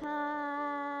its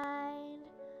kind.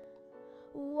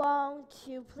 Won't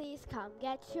you please come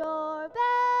get your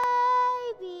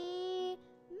baby?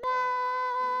 Maybe.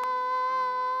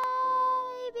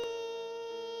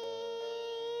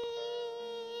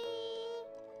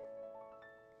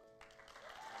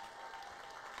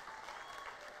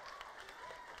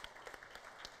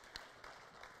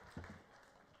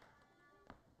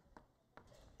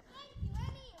 Thank you,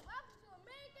 Annie, and welcome to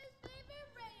America's favorite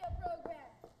radio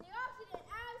program, the Oxygen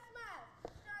Out Smile.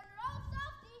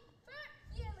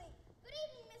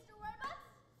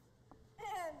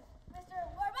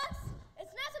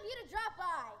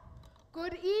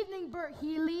 Good evening, Bert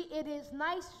Healy. It is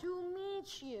nice to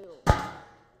meet you. Well,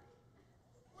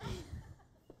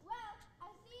 I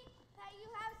see that you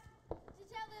have to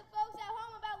tell the folks at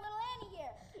home about little Annie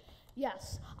here.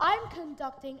 Yes, I'm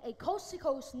conducting a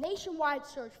coast-to-coast nationwide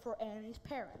search for Annie's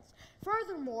parents.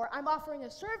 Furthermore, I'm offering a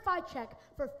certified check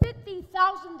for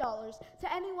 $50,000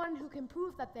 to anyone who can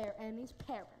prove that they're Annie's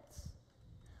parents.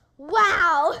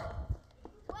 Wow!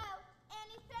 Well,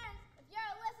 Annie's parents, if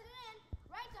you're listening in,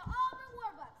 write to Oliver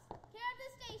Warbucks, care of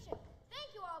this station.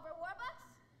 Thank you, Oliver Warbucks.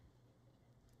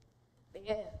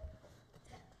 Yeah.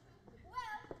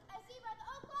 Well, I see by the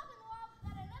old clock on the wall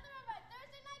that another of our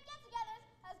Thursday night get-togethers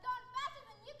has gone faster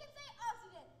than you can say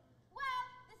oxygen. Well,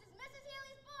 this is Mrs.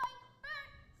 Healy's boy, Bert,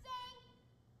 saying,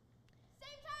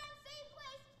 same time, same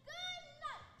place, good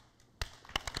night.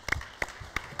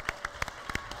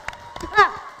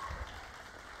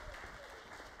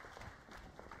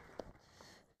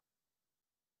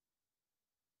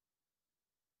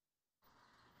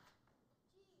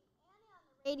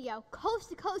 Radio, coast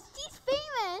to coast. She's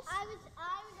famous. I was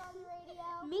on the radio.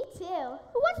 Me too.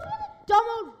 What's with the dumb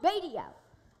old radio?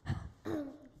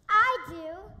 I do.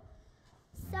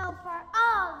 So for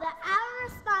all the Our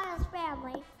Smiles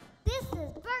family, this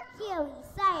is Bert Healy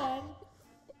saying,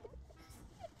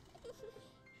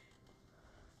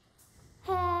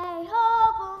 hey,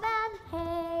 Hoboman,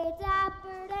 hey,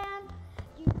 Dapper Dan,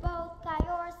 you both got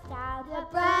your style, but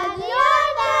Brad, you're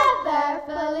never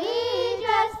fully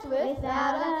dressed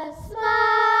without a smile.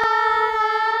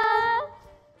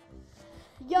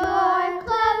 Your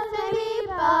clothes may be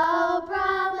Paul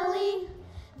Bromley,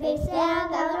 they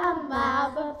stand out a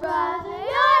mile, but brother,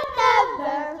 you're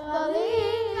never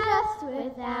fully dressed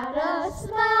without a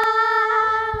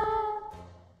smile.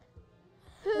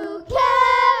 Who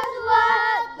cares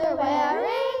what they're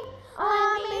wearing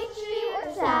on Main Street or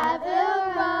Savile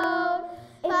Road?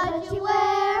 It's what you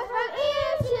wear from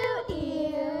ear to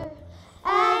ear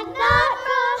and not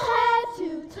from head to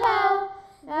toe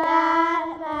that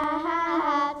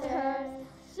matters.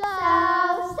 So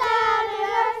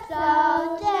senator, so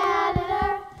janitor,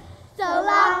 so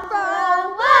long for a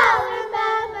while.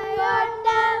 Remember, you're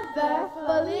never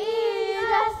fully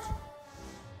dressed.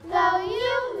 Though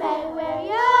you may wear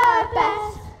your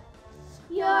best,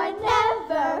 you're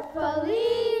never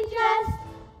fully dressed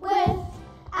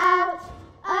without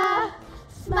a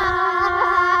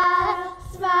smile.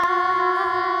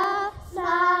 Smile,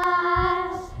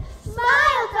 smile,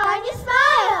 smile, darn you,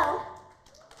 smile.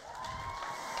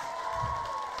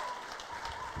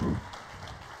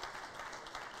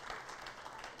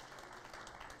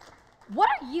 What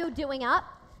are you doing up?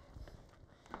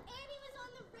 Annie was on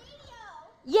the radio.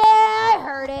 Yeah, I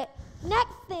heard it.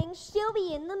 Next thing, she'll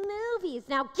be in the movies.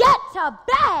 Now get to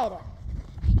bed!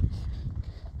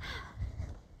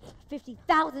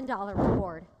 $50,000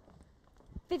 reward.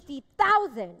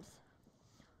 $50,000.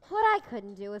 What I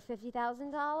couldn't do with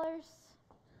 $50,000.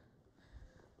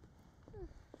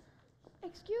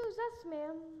 Excuse us,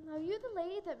 ma'am. Are you the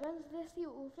lady that runs this here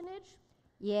orphanage?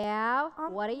 Yeah,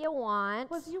 what do you want?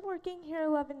 Was you working here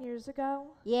 11 years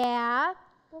ago? Yeah,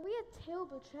 Well, we had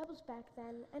terrible troubles back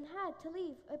then and had to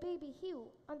leave a baby Hugh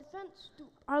on the front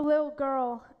stoop. Our little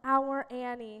girl, our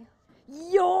Annie.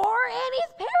 you're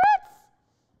Annie's parents?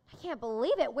 I can't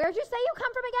believe it. Where'd you say you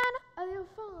come from again? A little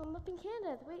farm up in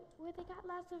Canada where they got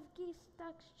lots of geese,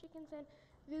 ducks, chickens, and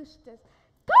roosters.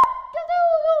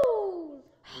 Cock-a-doodle!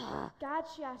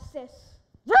 Gotcha, sis.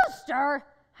 Rooster?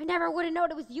 I never would have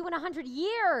known it was you in 100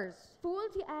 years.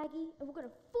 Fooled you, Aggie, and we're gonna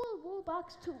fool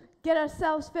Warbucks too. Get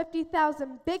ourselves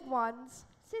 50,000 big ones.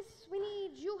 Sis, we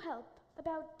need your help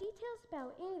about details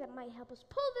about Annie that might help us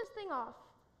pull this thing off.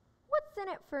 What's in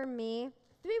it for me?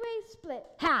 Three-way split.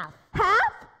 Half.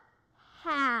 Half?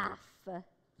 Half.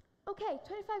 Okay,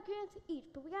 25 grand each,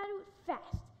 but we gotta do it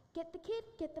fast. Get the kid,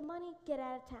 get the money, get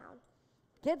out of town.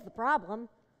 Kid's the problem.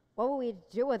 What will we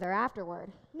do with her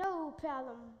afterward? No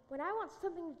problem. When I want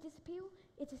something to disappear,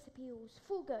 it disappears.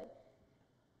 Full good.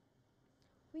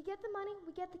 We get the money,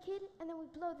 we get the kid, and then we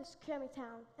blow this crummy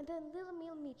town. And then little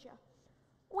me'll meet ya.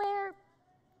 Where?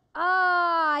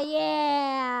 Oh,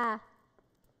 yeah.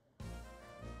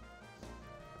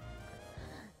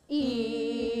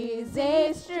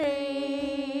 Easy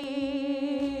Street,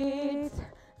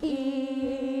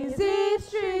 easy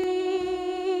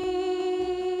street.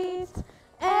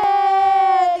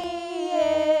 Annie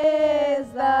is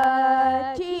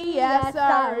the key. Yes,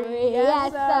 sorry,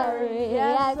 yes, sorry,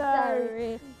 yes,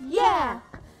 sorry. Yeah.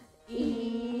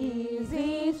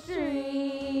 Easy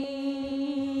Street,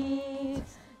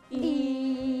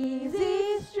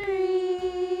 easy street.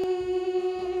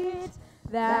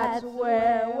 That's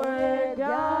where we're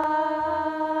going.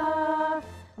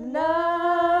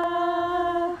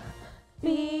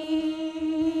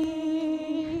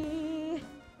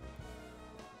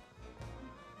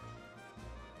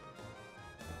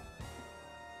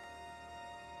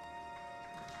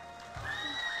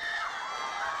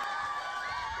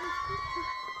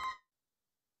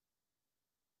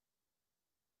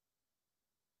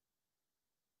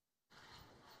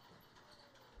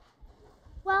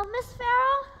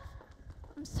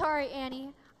 I'm sorry,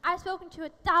 Annie. I've spoken to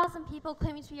 1,000 people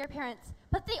claiming to be your parents,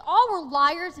 but they all were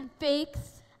liars and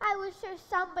fakes. I was sure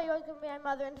somebody was going to be my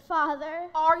mother and father.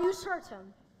 Are you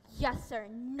certain? Yes, sir.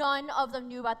 None of them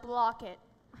knew about the locket.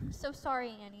 I'm so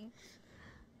sorry, Annie.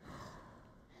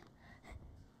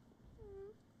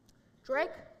 Drake?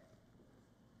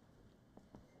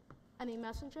 Any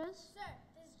messages? Sir,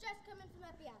 this is just coming from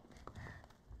FBI.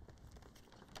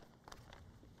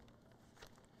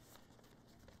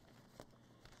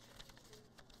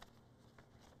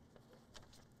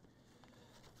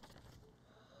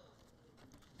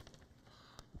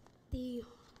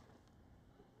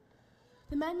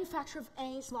 The manufacturer of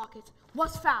Annie's locket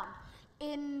was found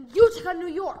in Utica, New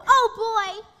York.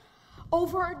 Oh boy!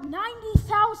 Over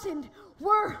 90,000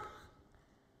 were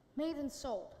made and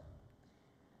sold.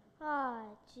 Oh,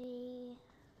 gee.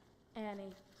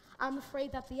 Annie, I'm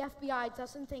afraid that the FBI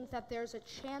doesn't think that there's a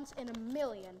chance in a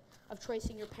million of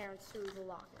tracing your parents through the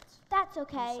lockets. That's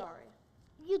okay. I'm sorry.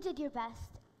 You did your best.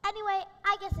 Anyway,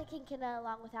 I guess I can get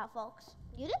along without folks.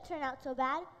 You didn't turn out so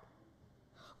bad.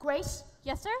 Grace,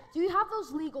 Yes, sir? do you have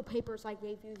those legal papers I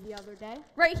gave you the other day?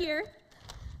 Right here.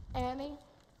 Annie,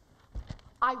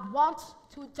 I want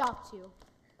to adopt you.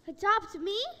 Adopt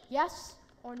me? Yes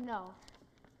or no?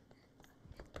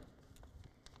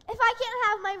 If I can't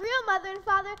have my real mother and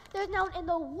father, there's no one in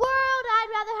the world I'd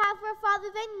rather have for a father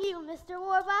than you, Mr.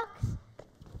 Warbucks.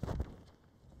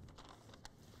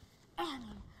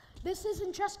 Annie, this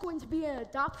isn't just going to be an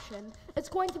adoption. It's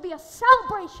going to be a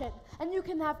celebration, and you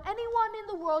can have anyone in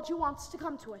the world you want to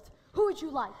come to it. Who would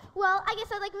you like? Well, I guess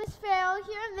I'd like Miss Farrell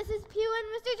here and Mrs. Pugh and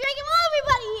Mr. Drake and well,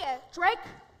 everybody here. Drake,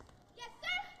 Yes,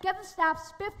 sir? get the staff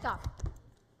spiffed up.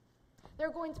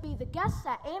 They're going to be the guests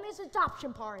at Annie's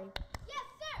adoption party. Yes,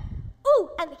 sir! Ooh,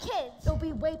 and the kids. They'll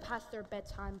be way past their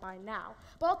bedtime by now.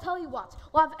 But I'll tell you what,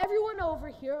 we'll have everyone over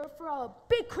here for a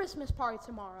big Christmas party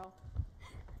tomorrow.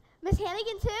 Miss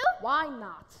Hannigan too? Why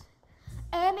not?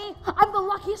 Annie, I'm the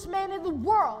luckiest man in the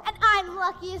world. And I'm the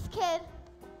luckiest kid.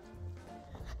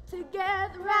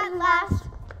 Together At last,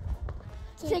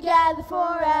 together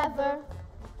forever.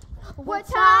 We're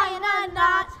tying a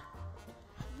knot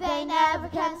they never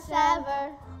can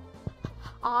sever.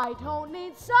 I don't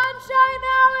need sunshine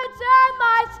now, it's and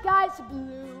my sky's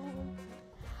blue.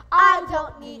 I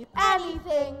don't need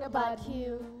anything but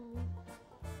you.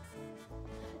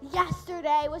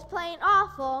 Yesterday was plain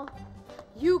awful.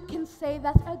 You can say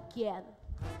that again.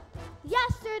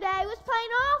 Yesterday was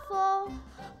plain awful.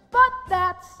 But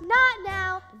that's Not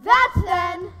now, that's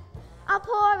then. I'm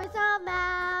poor as a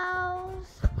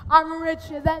mouse. I'm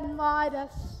richer than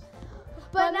Midas.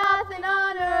 But nothing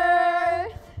on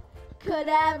earth could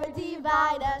ever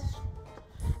divide us.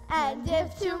 And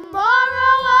if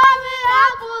tomorrow I'm an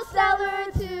apple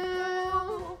seller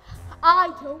too,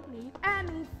 I don't need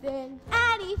anything.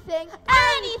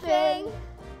 anything.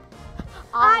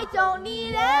 I don't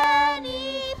need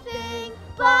anything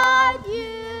but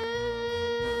you.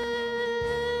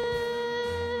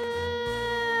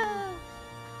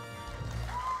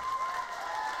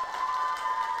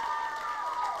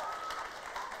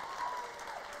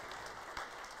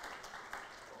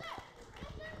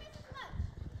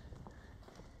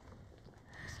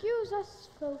 Excuse us,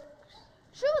 folks.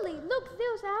 Surely, look,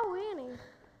 there's our Annie.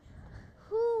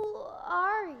 Who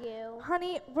are you?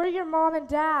 Honey, we're your mom and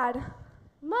dad.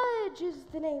 Mudge is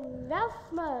the name, Ralph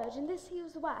Mudge, and this he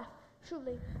was the wife.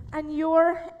 Surely. And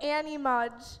you're Annie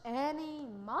Mudge. Annie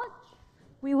Mudge?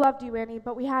 We loved you, Annie,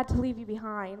 but we had to leave you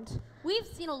behind. We've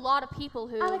seen a lot of people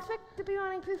who... I'll expect to be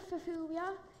running proof of who we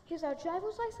are. Here's our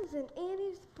driver's license and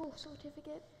Annie's birth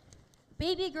certificate.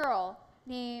 Baby girl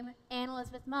named Anne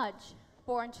Elizabeth Mudge,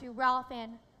 born to Ralph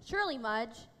and Shirley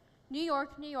Mudge, New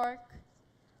York, New York,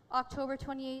 October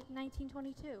 28,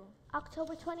 1922.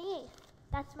 October 28th.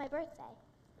 That's my birthday.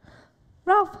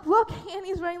 Ralph, look,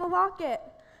 Annie's wearing the locket.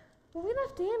 When we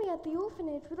left Annie at the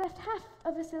orphanage, we left half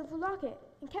of a silver locket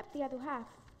and kept the other half.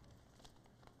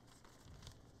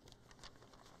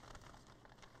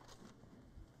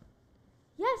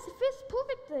 Yes, it fits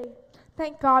perfectly.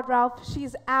 Thank God, Ralph.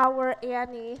 She's our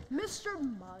Annie. Mr.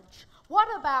 Mudge, what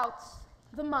about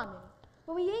the money?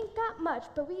 Well, we ain't got much,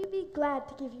 but we'd be glad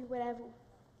to give you whatever.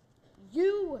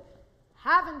 You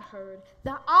haven't heard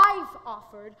that I've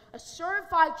offered a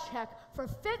certified check for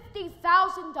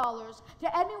 $50,000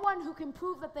 to anyone who can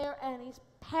prove that they're Annie's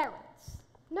parents.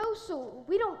 No, sir,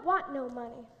 we don't want no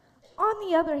money. On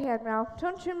the other hand, Ralph,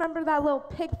 don't you remember that little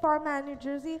pig farm out in New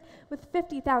Jersey? With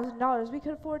 $50,000, we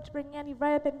could afford to bring Annie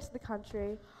right up into the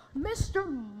country. Mr.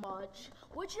 Mudge,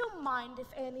 would you mind if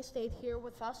Annie stayed here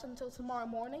with us until tomorrow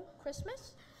morning,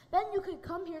 Christmas? Then you could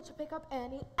come here to pick up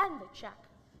Annie and the check.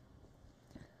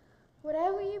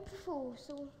 whatever you prefer.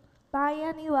 So, bye,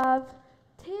 Annie Love.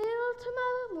 Till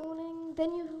tomorrow morning,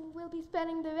 then you will be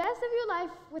spending the rest of your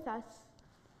life with us.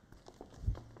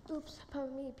 Oops,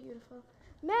 pardon me, beautiful.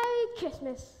 Merry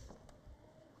Christmas.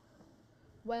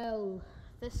 Well,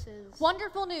 this is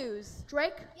Wonderful news.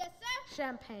 Drake. Yes, sir.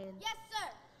 Champagne. Yes, sir.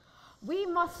 We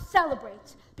must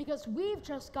celebrate because we've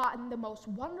just gotten the most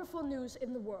wonderful news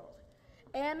in the world.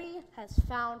 Annie has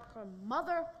found her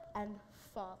mother and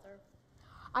father.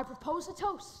 I propose a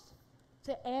toast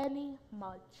to Annie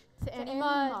Mudge. To Annie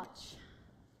Mudge.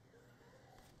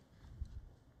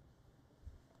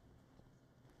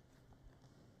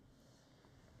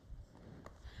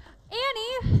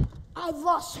 Annie! I've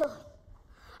lost her.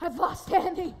 I've lost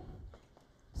Annie.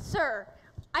 Sir,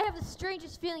 I have the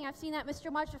strangest feeling I've seen that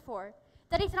Mr. Mudge before.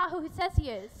 That he's not who he says he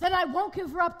is. Then I won't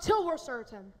give her up till we're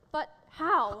certain. But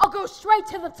how? I'll go straight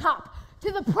to the top,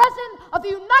 to the President of the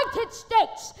United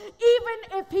States,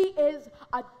 even if he is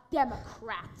a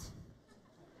Democrat.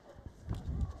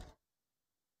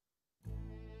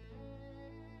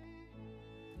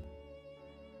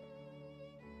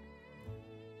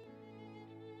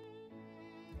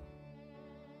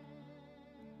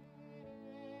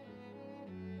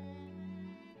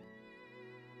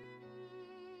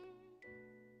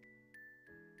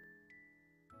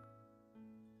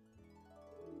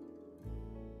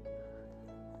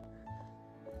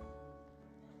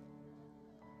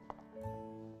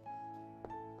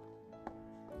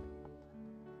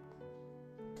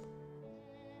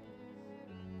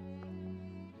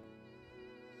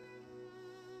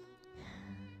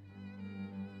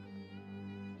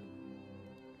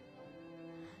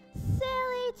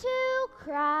 Silly to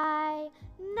cry,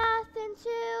 nothing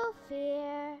to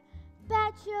fear.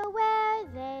 Betcha where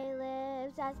they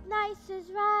live's as nice as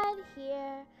right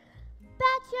here.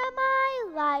 Betcha my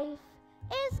life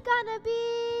is gonna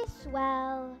be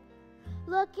swell.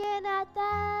 Looking at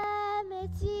them,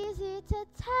 it's easy to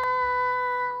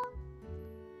tell.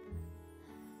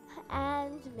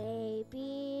 And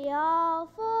maybe I'll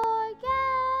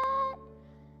forget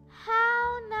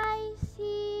how nice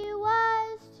he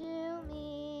was to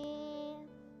me,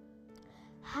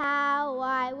 how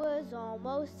I was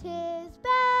almost his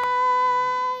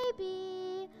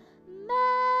baby, maybe.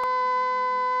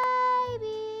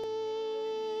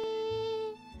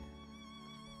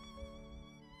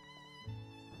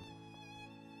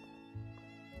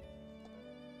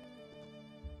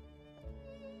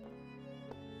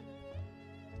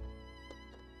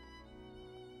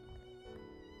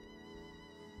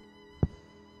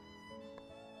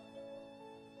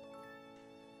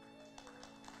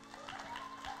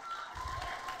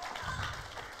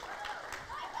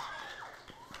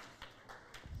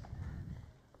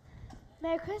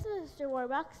 Merry Christmas, Mr.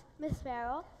 Warbucks, Miss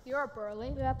Farrell. You're up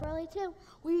early. You're up early too.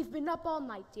 We've been up all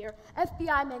night, dear.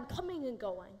 FBI men coming and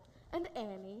going. And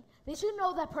Annie, they should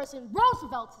know that President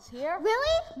Roosevelt is here.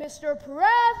 Really? Mr.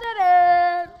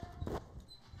 President!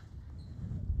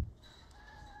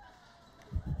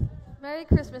 Merry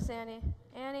Christmas, Annie.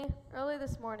 Annie, early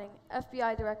this morning,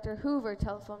 FBI Director Hoover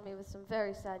telephoned me with some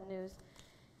very sad news.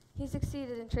 He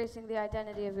succeeded in tracing the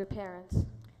identity of your parents.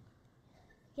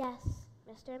 Yes,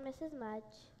 Mr. and Mrs. Mudge.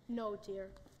 No, dear.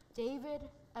 David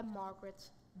and Margaret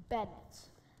Bennett.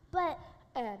 But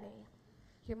Annie.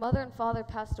 Your mother and father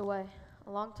passed away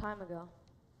a long time ago.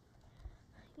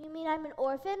 you mean I'm an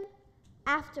orphan?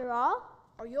 After all?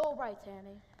 Are you all right,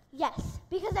 Annie? Yes,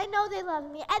 because I know they love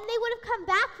me, and they would have come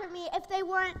back for me if they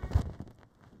weren't.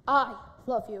 I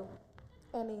love you,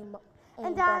 Annie.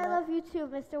 And I love you too,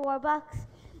 Mr. Warbucks.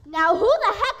 Now, who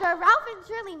the heck are Ralph and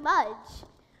Shirley Mudge?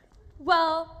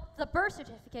 Well, the birth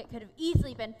certificate could have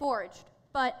easily been forged,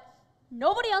 but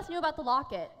nobody else knew about the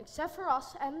locket. Except for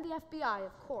us and the FBI,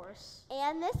 of course.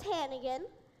 And Miss Hannigan.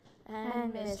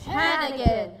 And Miss Hannigan.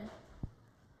 Hannigan.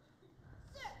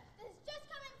 Sir, this is just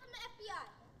coming from the FBI.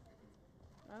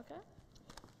 Okay.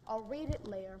 I'll read it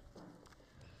later.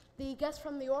 The guest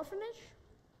from the orphanage?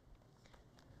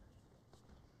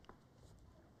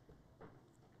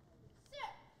 Sir,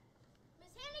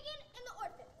 Miss Hannigan and the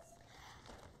orphans.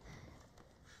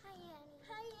 Hi, Annie.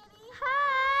 Hi, Annie.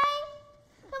 Hi.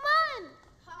 Come on.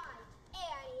 Hi,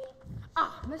 Annie.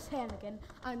 Ah, Miss Hannigan,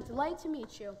 I'm delighted to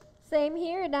meet you. Same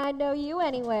here, and I know you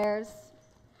anywheres.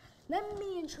 Let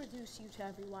me introduce you to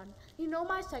everyone. You know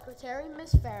my secretary,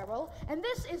 Miss Farrell, and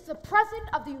this is the President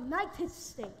of the United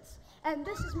States. And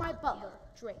this is my butler,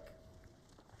 Drake.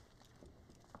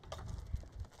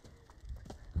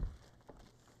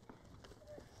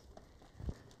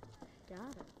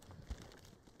 Got it.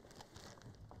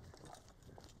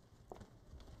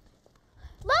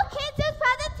 Look, kids, there's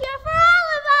presents here for all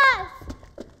of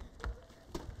us.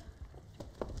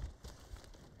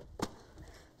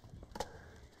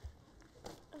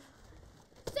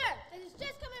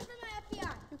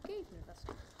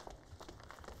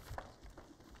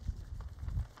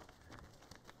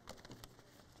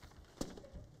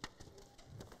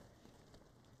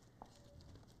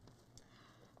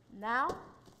 now,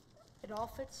 it all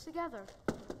fits together.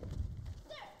 There,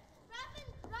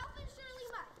 Ralph and Shirley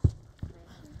Mudge.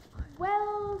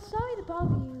 Well, sorry to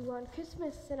bother you on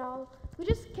Christmas and all. We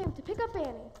just came to pick up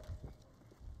Annie.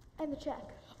 And the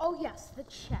check. Oh yes, the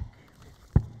check.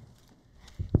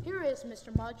 Here is,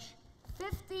 Mr. Mudge,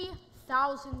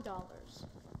 $50,000.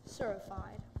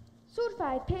 Certified.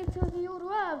 Certified, paid to the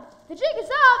order of. The jig is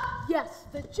up! Yes,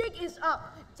 the jig is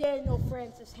up. Daniel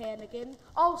Francis Hannigan,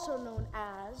 also known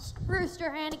as Brewster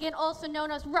Hannigan, also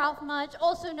known as Ralph Mudge,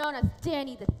 also known as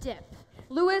Danny the Dip.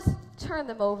 Louis, turn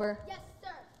them over. Yes, sir.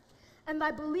 and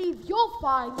I believe you'll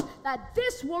find that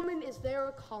this woman is their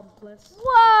accomplice.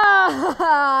 Whoa!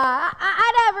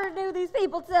 I never knew these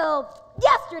people till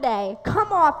yesterday.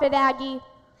 Come off it, Aggie.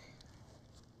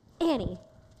 Annie.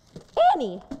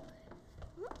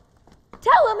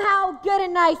 Tell them how good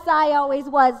and nice I always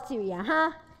was to you,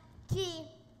 huh? Gee,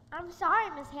 I'm sorry,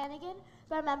 Miss Hannigan,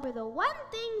 but remember the one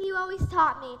thing you always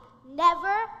taught me,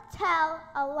 never tell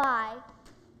a lie.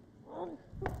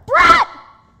 Brat!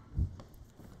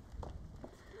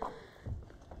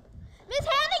 Miss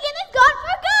Hannigan is gone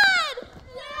for good!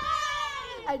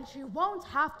 Yay! And she won't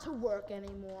have to work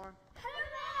anymore.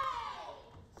 Hooray!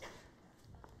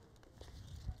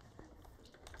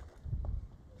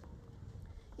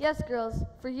 Yes, girls,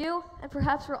 for you and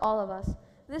perhaps for all of us,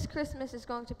 this Christmas is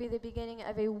going to be the beginning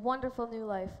of a wonderful new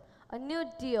life. A new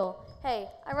deal. Hey,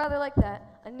 I rather like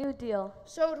that. A new deal.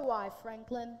 So do I,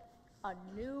 Franklin. A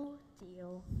new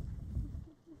deal.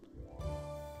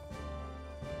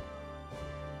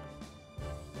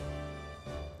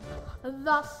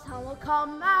 The sun will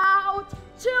come out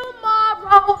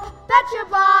tomorrow. Bet your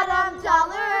bottom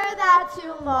dollar that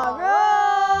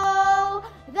tomorrow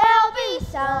there'll be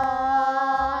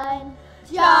sun.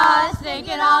 Just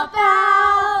thinking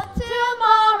about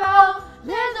tomorrow.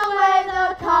 There's away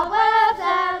the cobwebs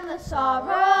and the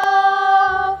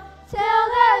sorrow till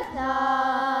there's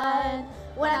none.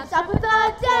 When I'm stuck with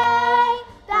a day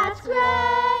that's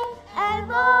gray and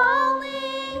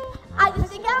lonely, I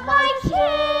just think of my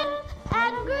chin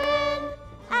and grin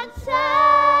and say,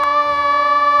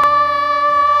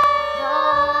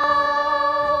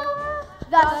 oh,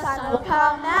 the sun will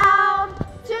come out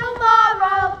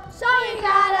tomorrow, so you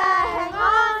gotta hang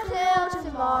on till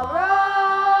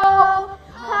tomorrow.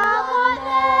 Come on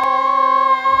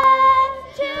then,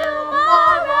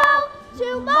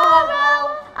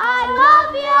 tomorrow, I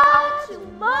love you.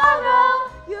 Tomorrow,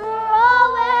 you're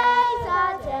always a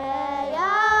day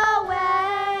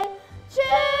away.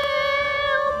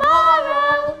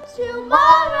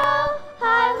 Tomorrow, I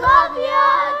love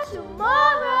you.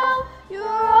 Tomorrow,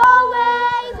 you're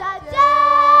always a day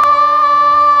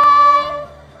away.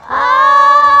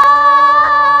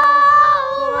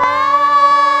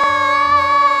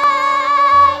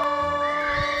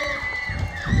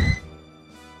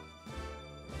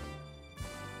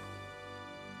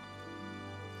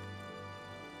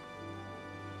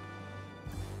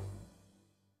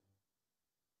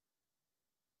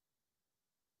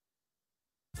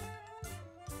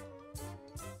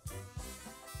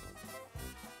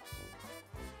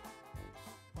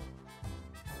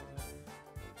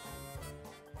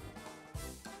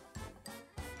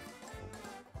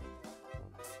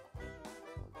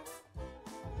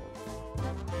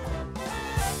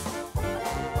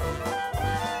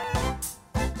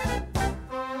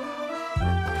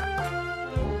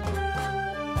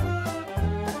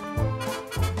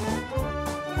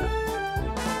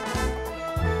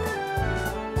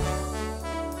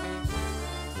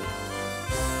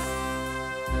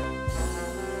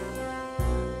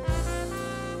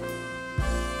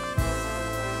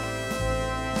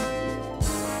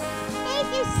 Thank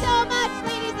you so much,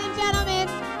 ladies and gentlemen.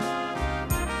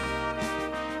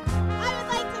 I would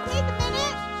like to take a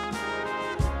minute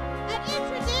and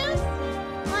introduce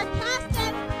our cast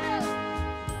and crew.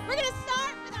 We're going to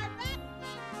start with our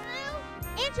backstage crew.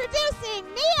 Introducing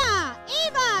Mia,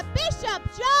 Eva, Bishop,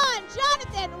 John,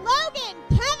 Jonathan, Logan,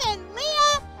 Kevin,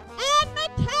 Leah, and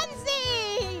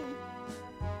Mackenzie.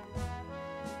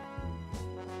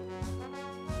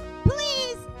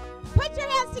 Please put your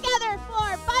hands together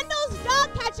for Bundles,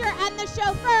 Dogcatcher, and the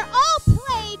Chauffeur, all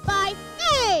played by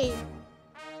Faye.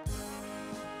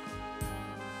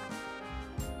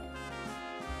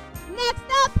 Next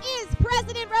up is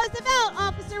President Roosevelt,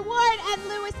 Officer Ward, and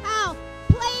Lewis Howe,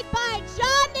 played by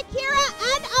John, Nakira,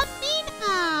 and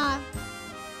Amina.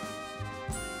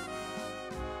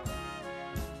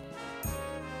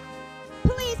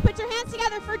 Please put your hands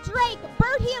together for Drake,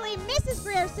 Bert Healy, Mrs.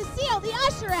 Greer, Cecile, the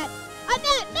Usherette,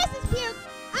 Annette, Mrs. Puke,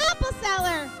 Apple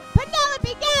Seller,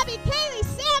 Penelope, Gabby, Kaylee,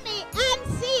 Sammy,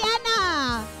 and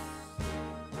Sienna.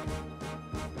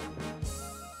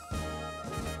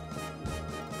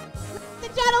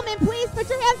 put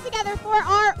your hands together for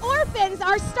our orphans,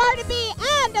 our star to be,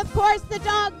 and of course the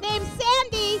dog named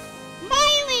Sandy,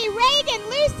 Miley, Reagan,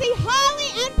 Lucy, Holly,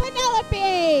 and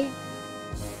Penelope.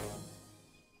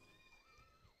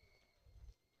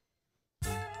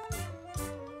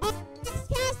 Our next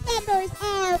cast members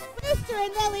are Rooster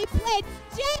and Lily played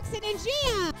Jackson and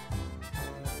Gia.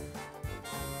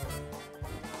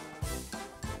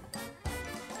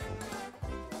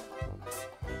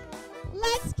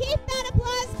 Let's keep that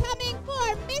applause coming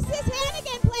for Mrs.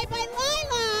 Hannigan, played by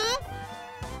Lila.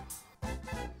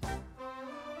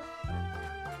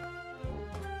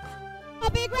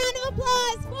 A big round of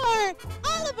applause for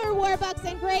Oliver Warbucks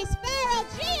and Grace Farrell,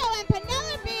 Gio and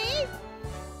Penelope.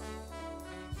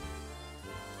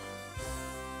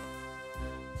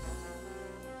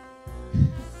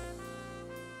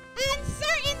 And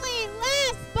certainly,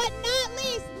 last but not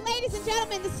least, ladies and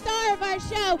gentlemen, the star of our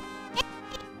show,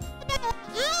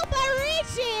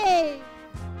 Alberici.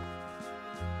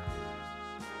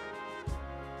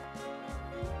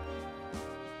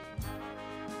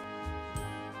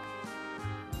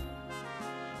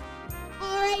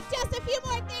 All right, just a few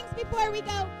more things before we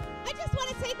go. I just want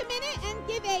to take a minute and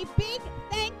give a big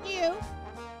thank you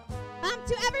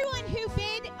to everyone who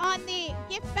bid on the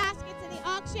gift baskets in the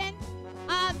auction.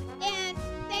 And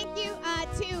thank you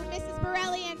to Mrs.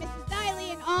 Borelli and Mrs.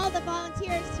 Diley and all the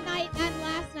volunteers tonight and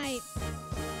last night.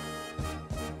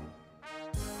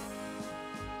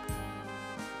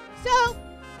 So,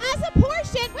 as a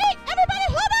portion, wait, everybody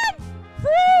hold on!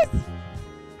 Freeze!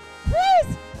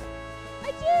 Freeze!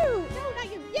 I do! No, not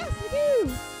you. Yes, I do.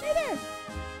 Stay there.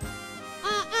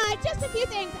 Just a few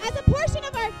things. As a portion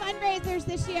of our fundraisers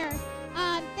this year,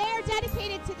 they are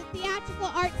dedicated to the Theatrical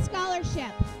Arts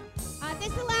Scholarship.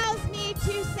 This allows me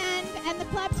to send, and the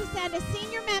club to send, a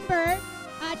senior member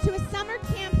to a summer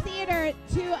camp theater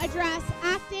to address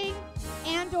acting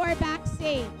and or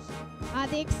backstage.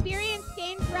 The experience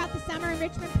gained throughout the summer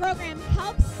enrichment program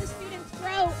helps the students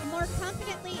grow more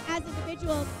confidently as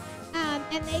individuals,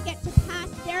 and they get to pass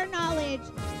their knowledge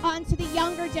on to the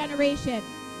younger generation.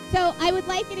 So I would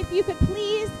like it if you could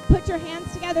please put your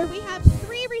hands together. We have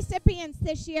 3 recipients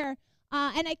this year,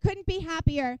 and I couldn't be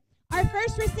happier. Our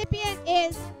first recipient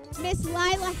is Miss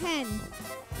Lila Henn.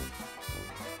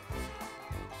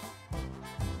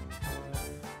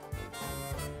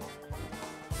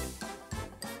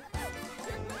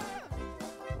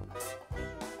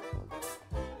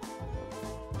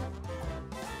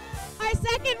 Our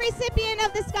second recipient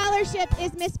of the scholarship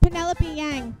is Miss Penelope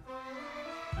Yang.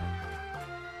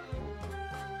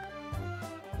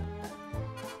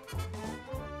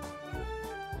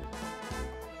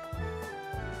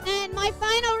 And my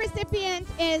final recipient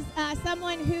is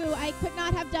someone who I could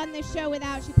not have done this show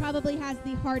without. She probably has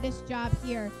the hardest job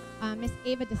here, Miss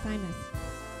Ava DeSimus.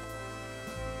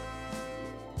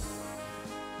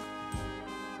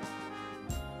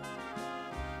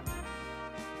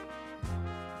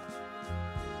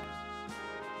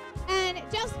 And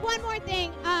just one more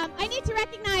thing. I need to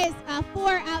recognize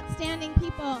 4 outstanding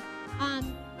people.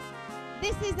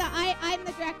 This is, I'm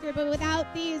the director, but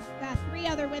without these 3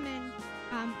 other women,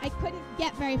 I couldn't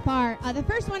get very far. The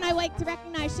first one I like to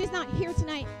recognize, she's not here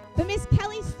tonight, but Miss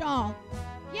Kelly Stahl.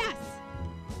 Yes.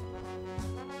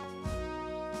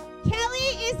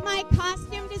 Kelly is my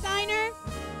costume designer.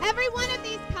 Every one of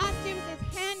these costumes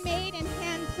is handmade and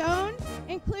hand sewn,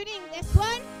 including this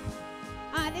one.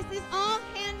 This is all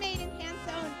handmade and hand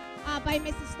sewn by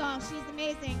Mrs. Stahl. She's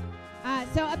amazing.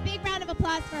 So a big round of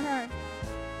applause for her.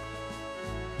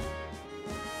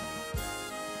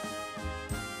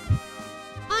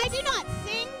 I do not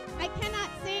sing. I cannot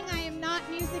sing. I am not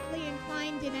musically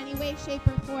inclined in any way, shape,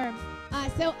 or form.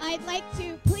 So I'd like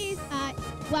to please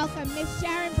welcome Miss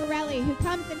Sharon Borelli, who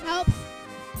comes and helps.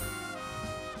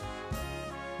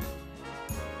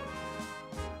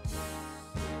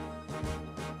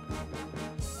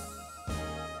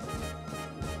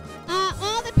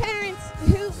 All the parents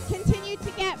who continue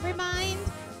to get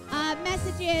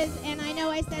messages, and I know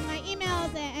I send my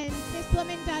emails, and this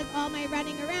woman does all my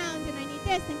running around, and I need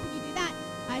this, and can you do that?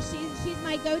 She's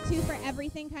my go-to for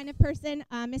everything kind of person,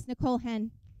 Miss Nicole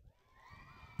Henn.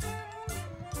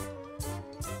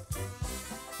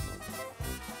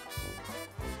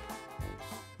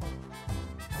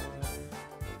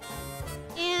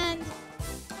 And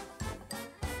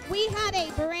we had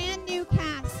a brand new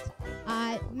cast.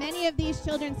 Many of these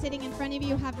children sitting in front of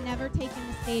you have never taken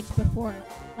the stage before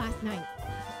last night.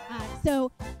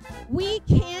 So we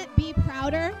can't be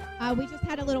prouder. We just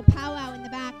had a little powwow in the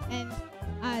back, and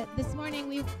this morning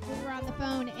we were on the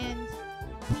phone, and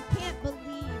we can't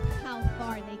believe how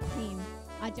far they came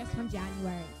just from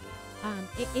January.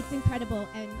 It's incredible,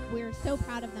 and we're so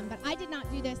proud of them. But I did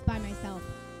not do this by myself.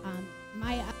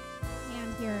 My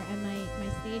hand here and my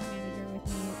stage manager with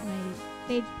me, my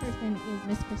stage person is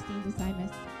Miss Christine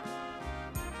DeSimus.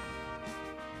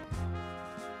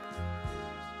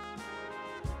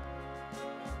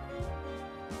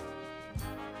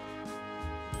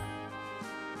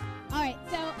 All right,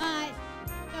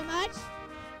 so much.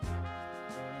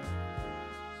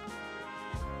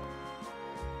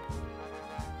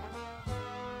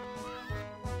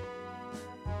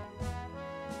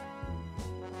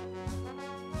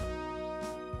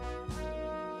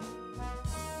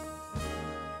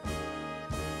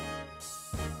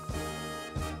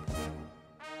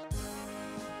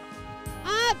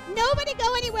 Nobody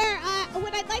go anywhere.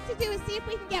 What I'd like to do is see if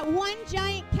we can get one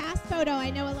giant cast photo. I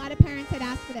know a lot of parents had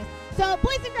asked for this. So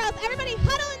boys and girls, everybody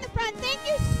huddle in the front. Thank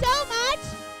you so much.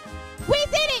 We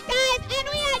did it, guys, and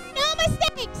we had no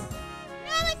mistakes.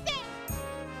 No mistakes.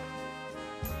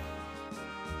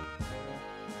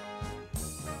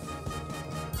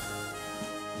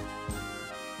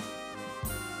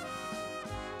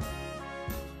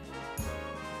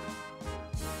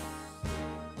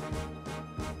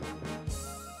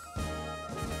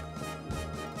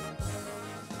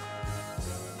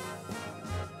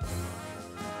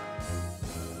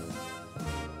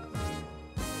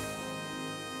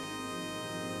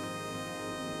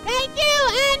 Thank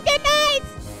you.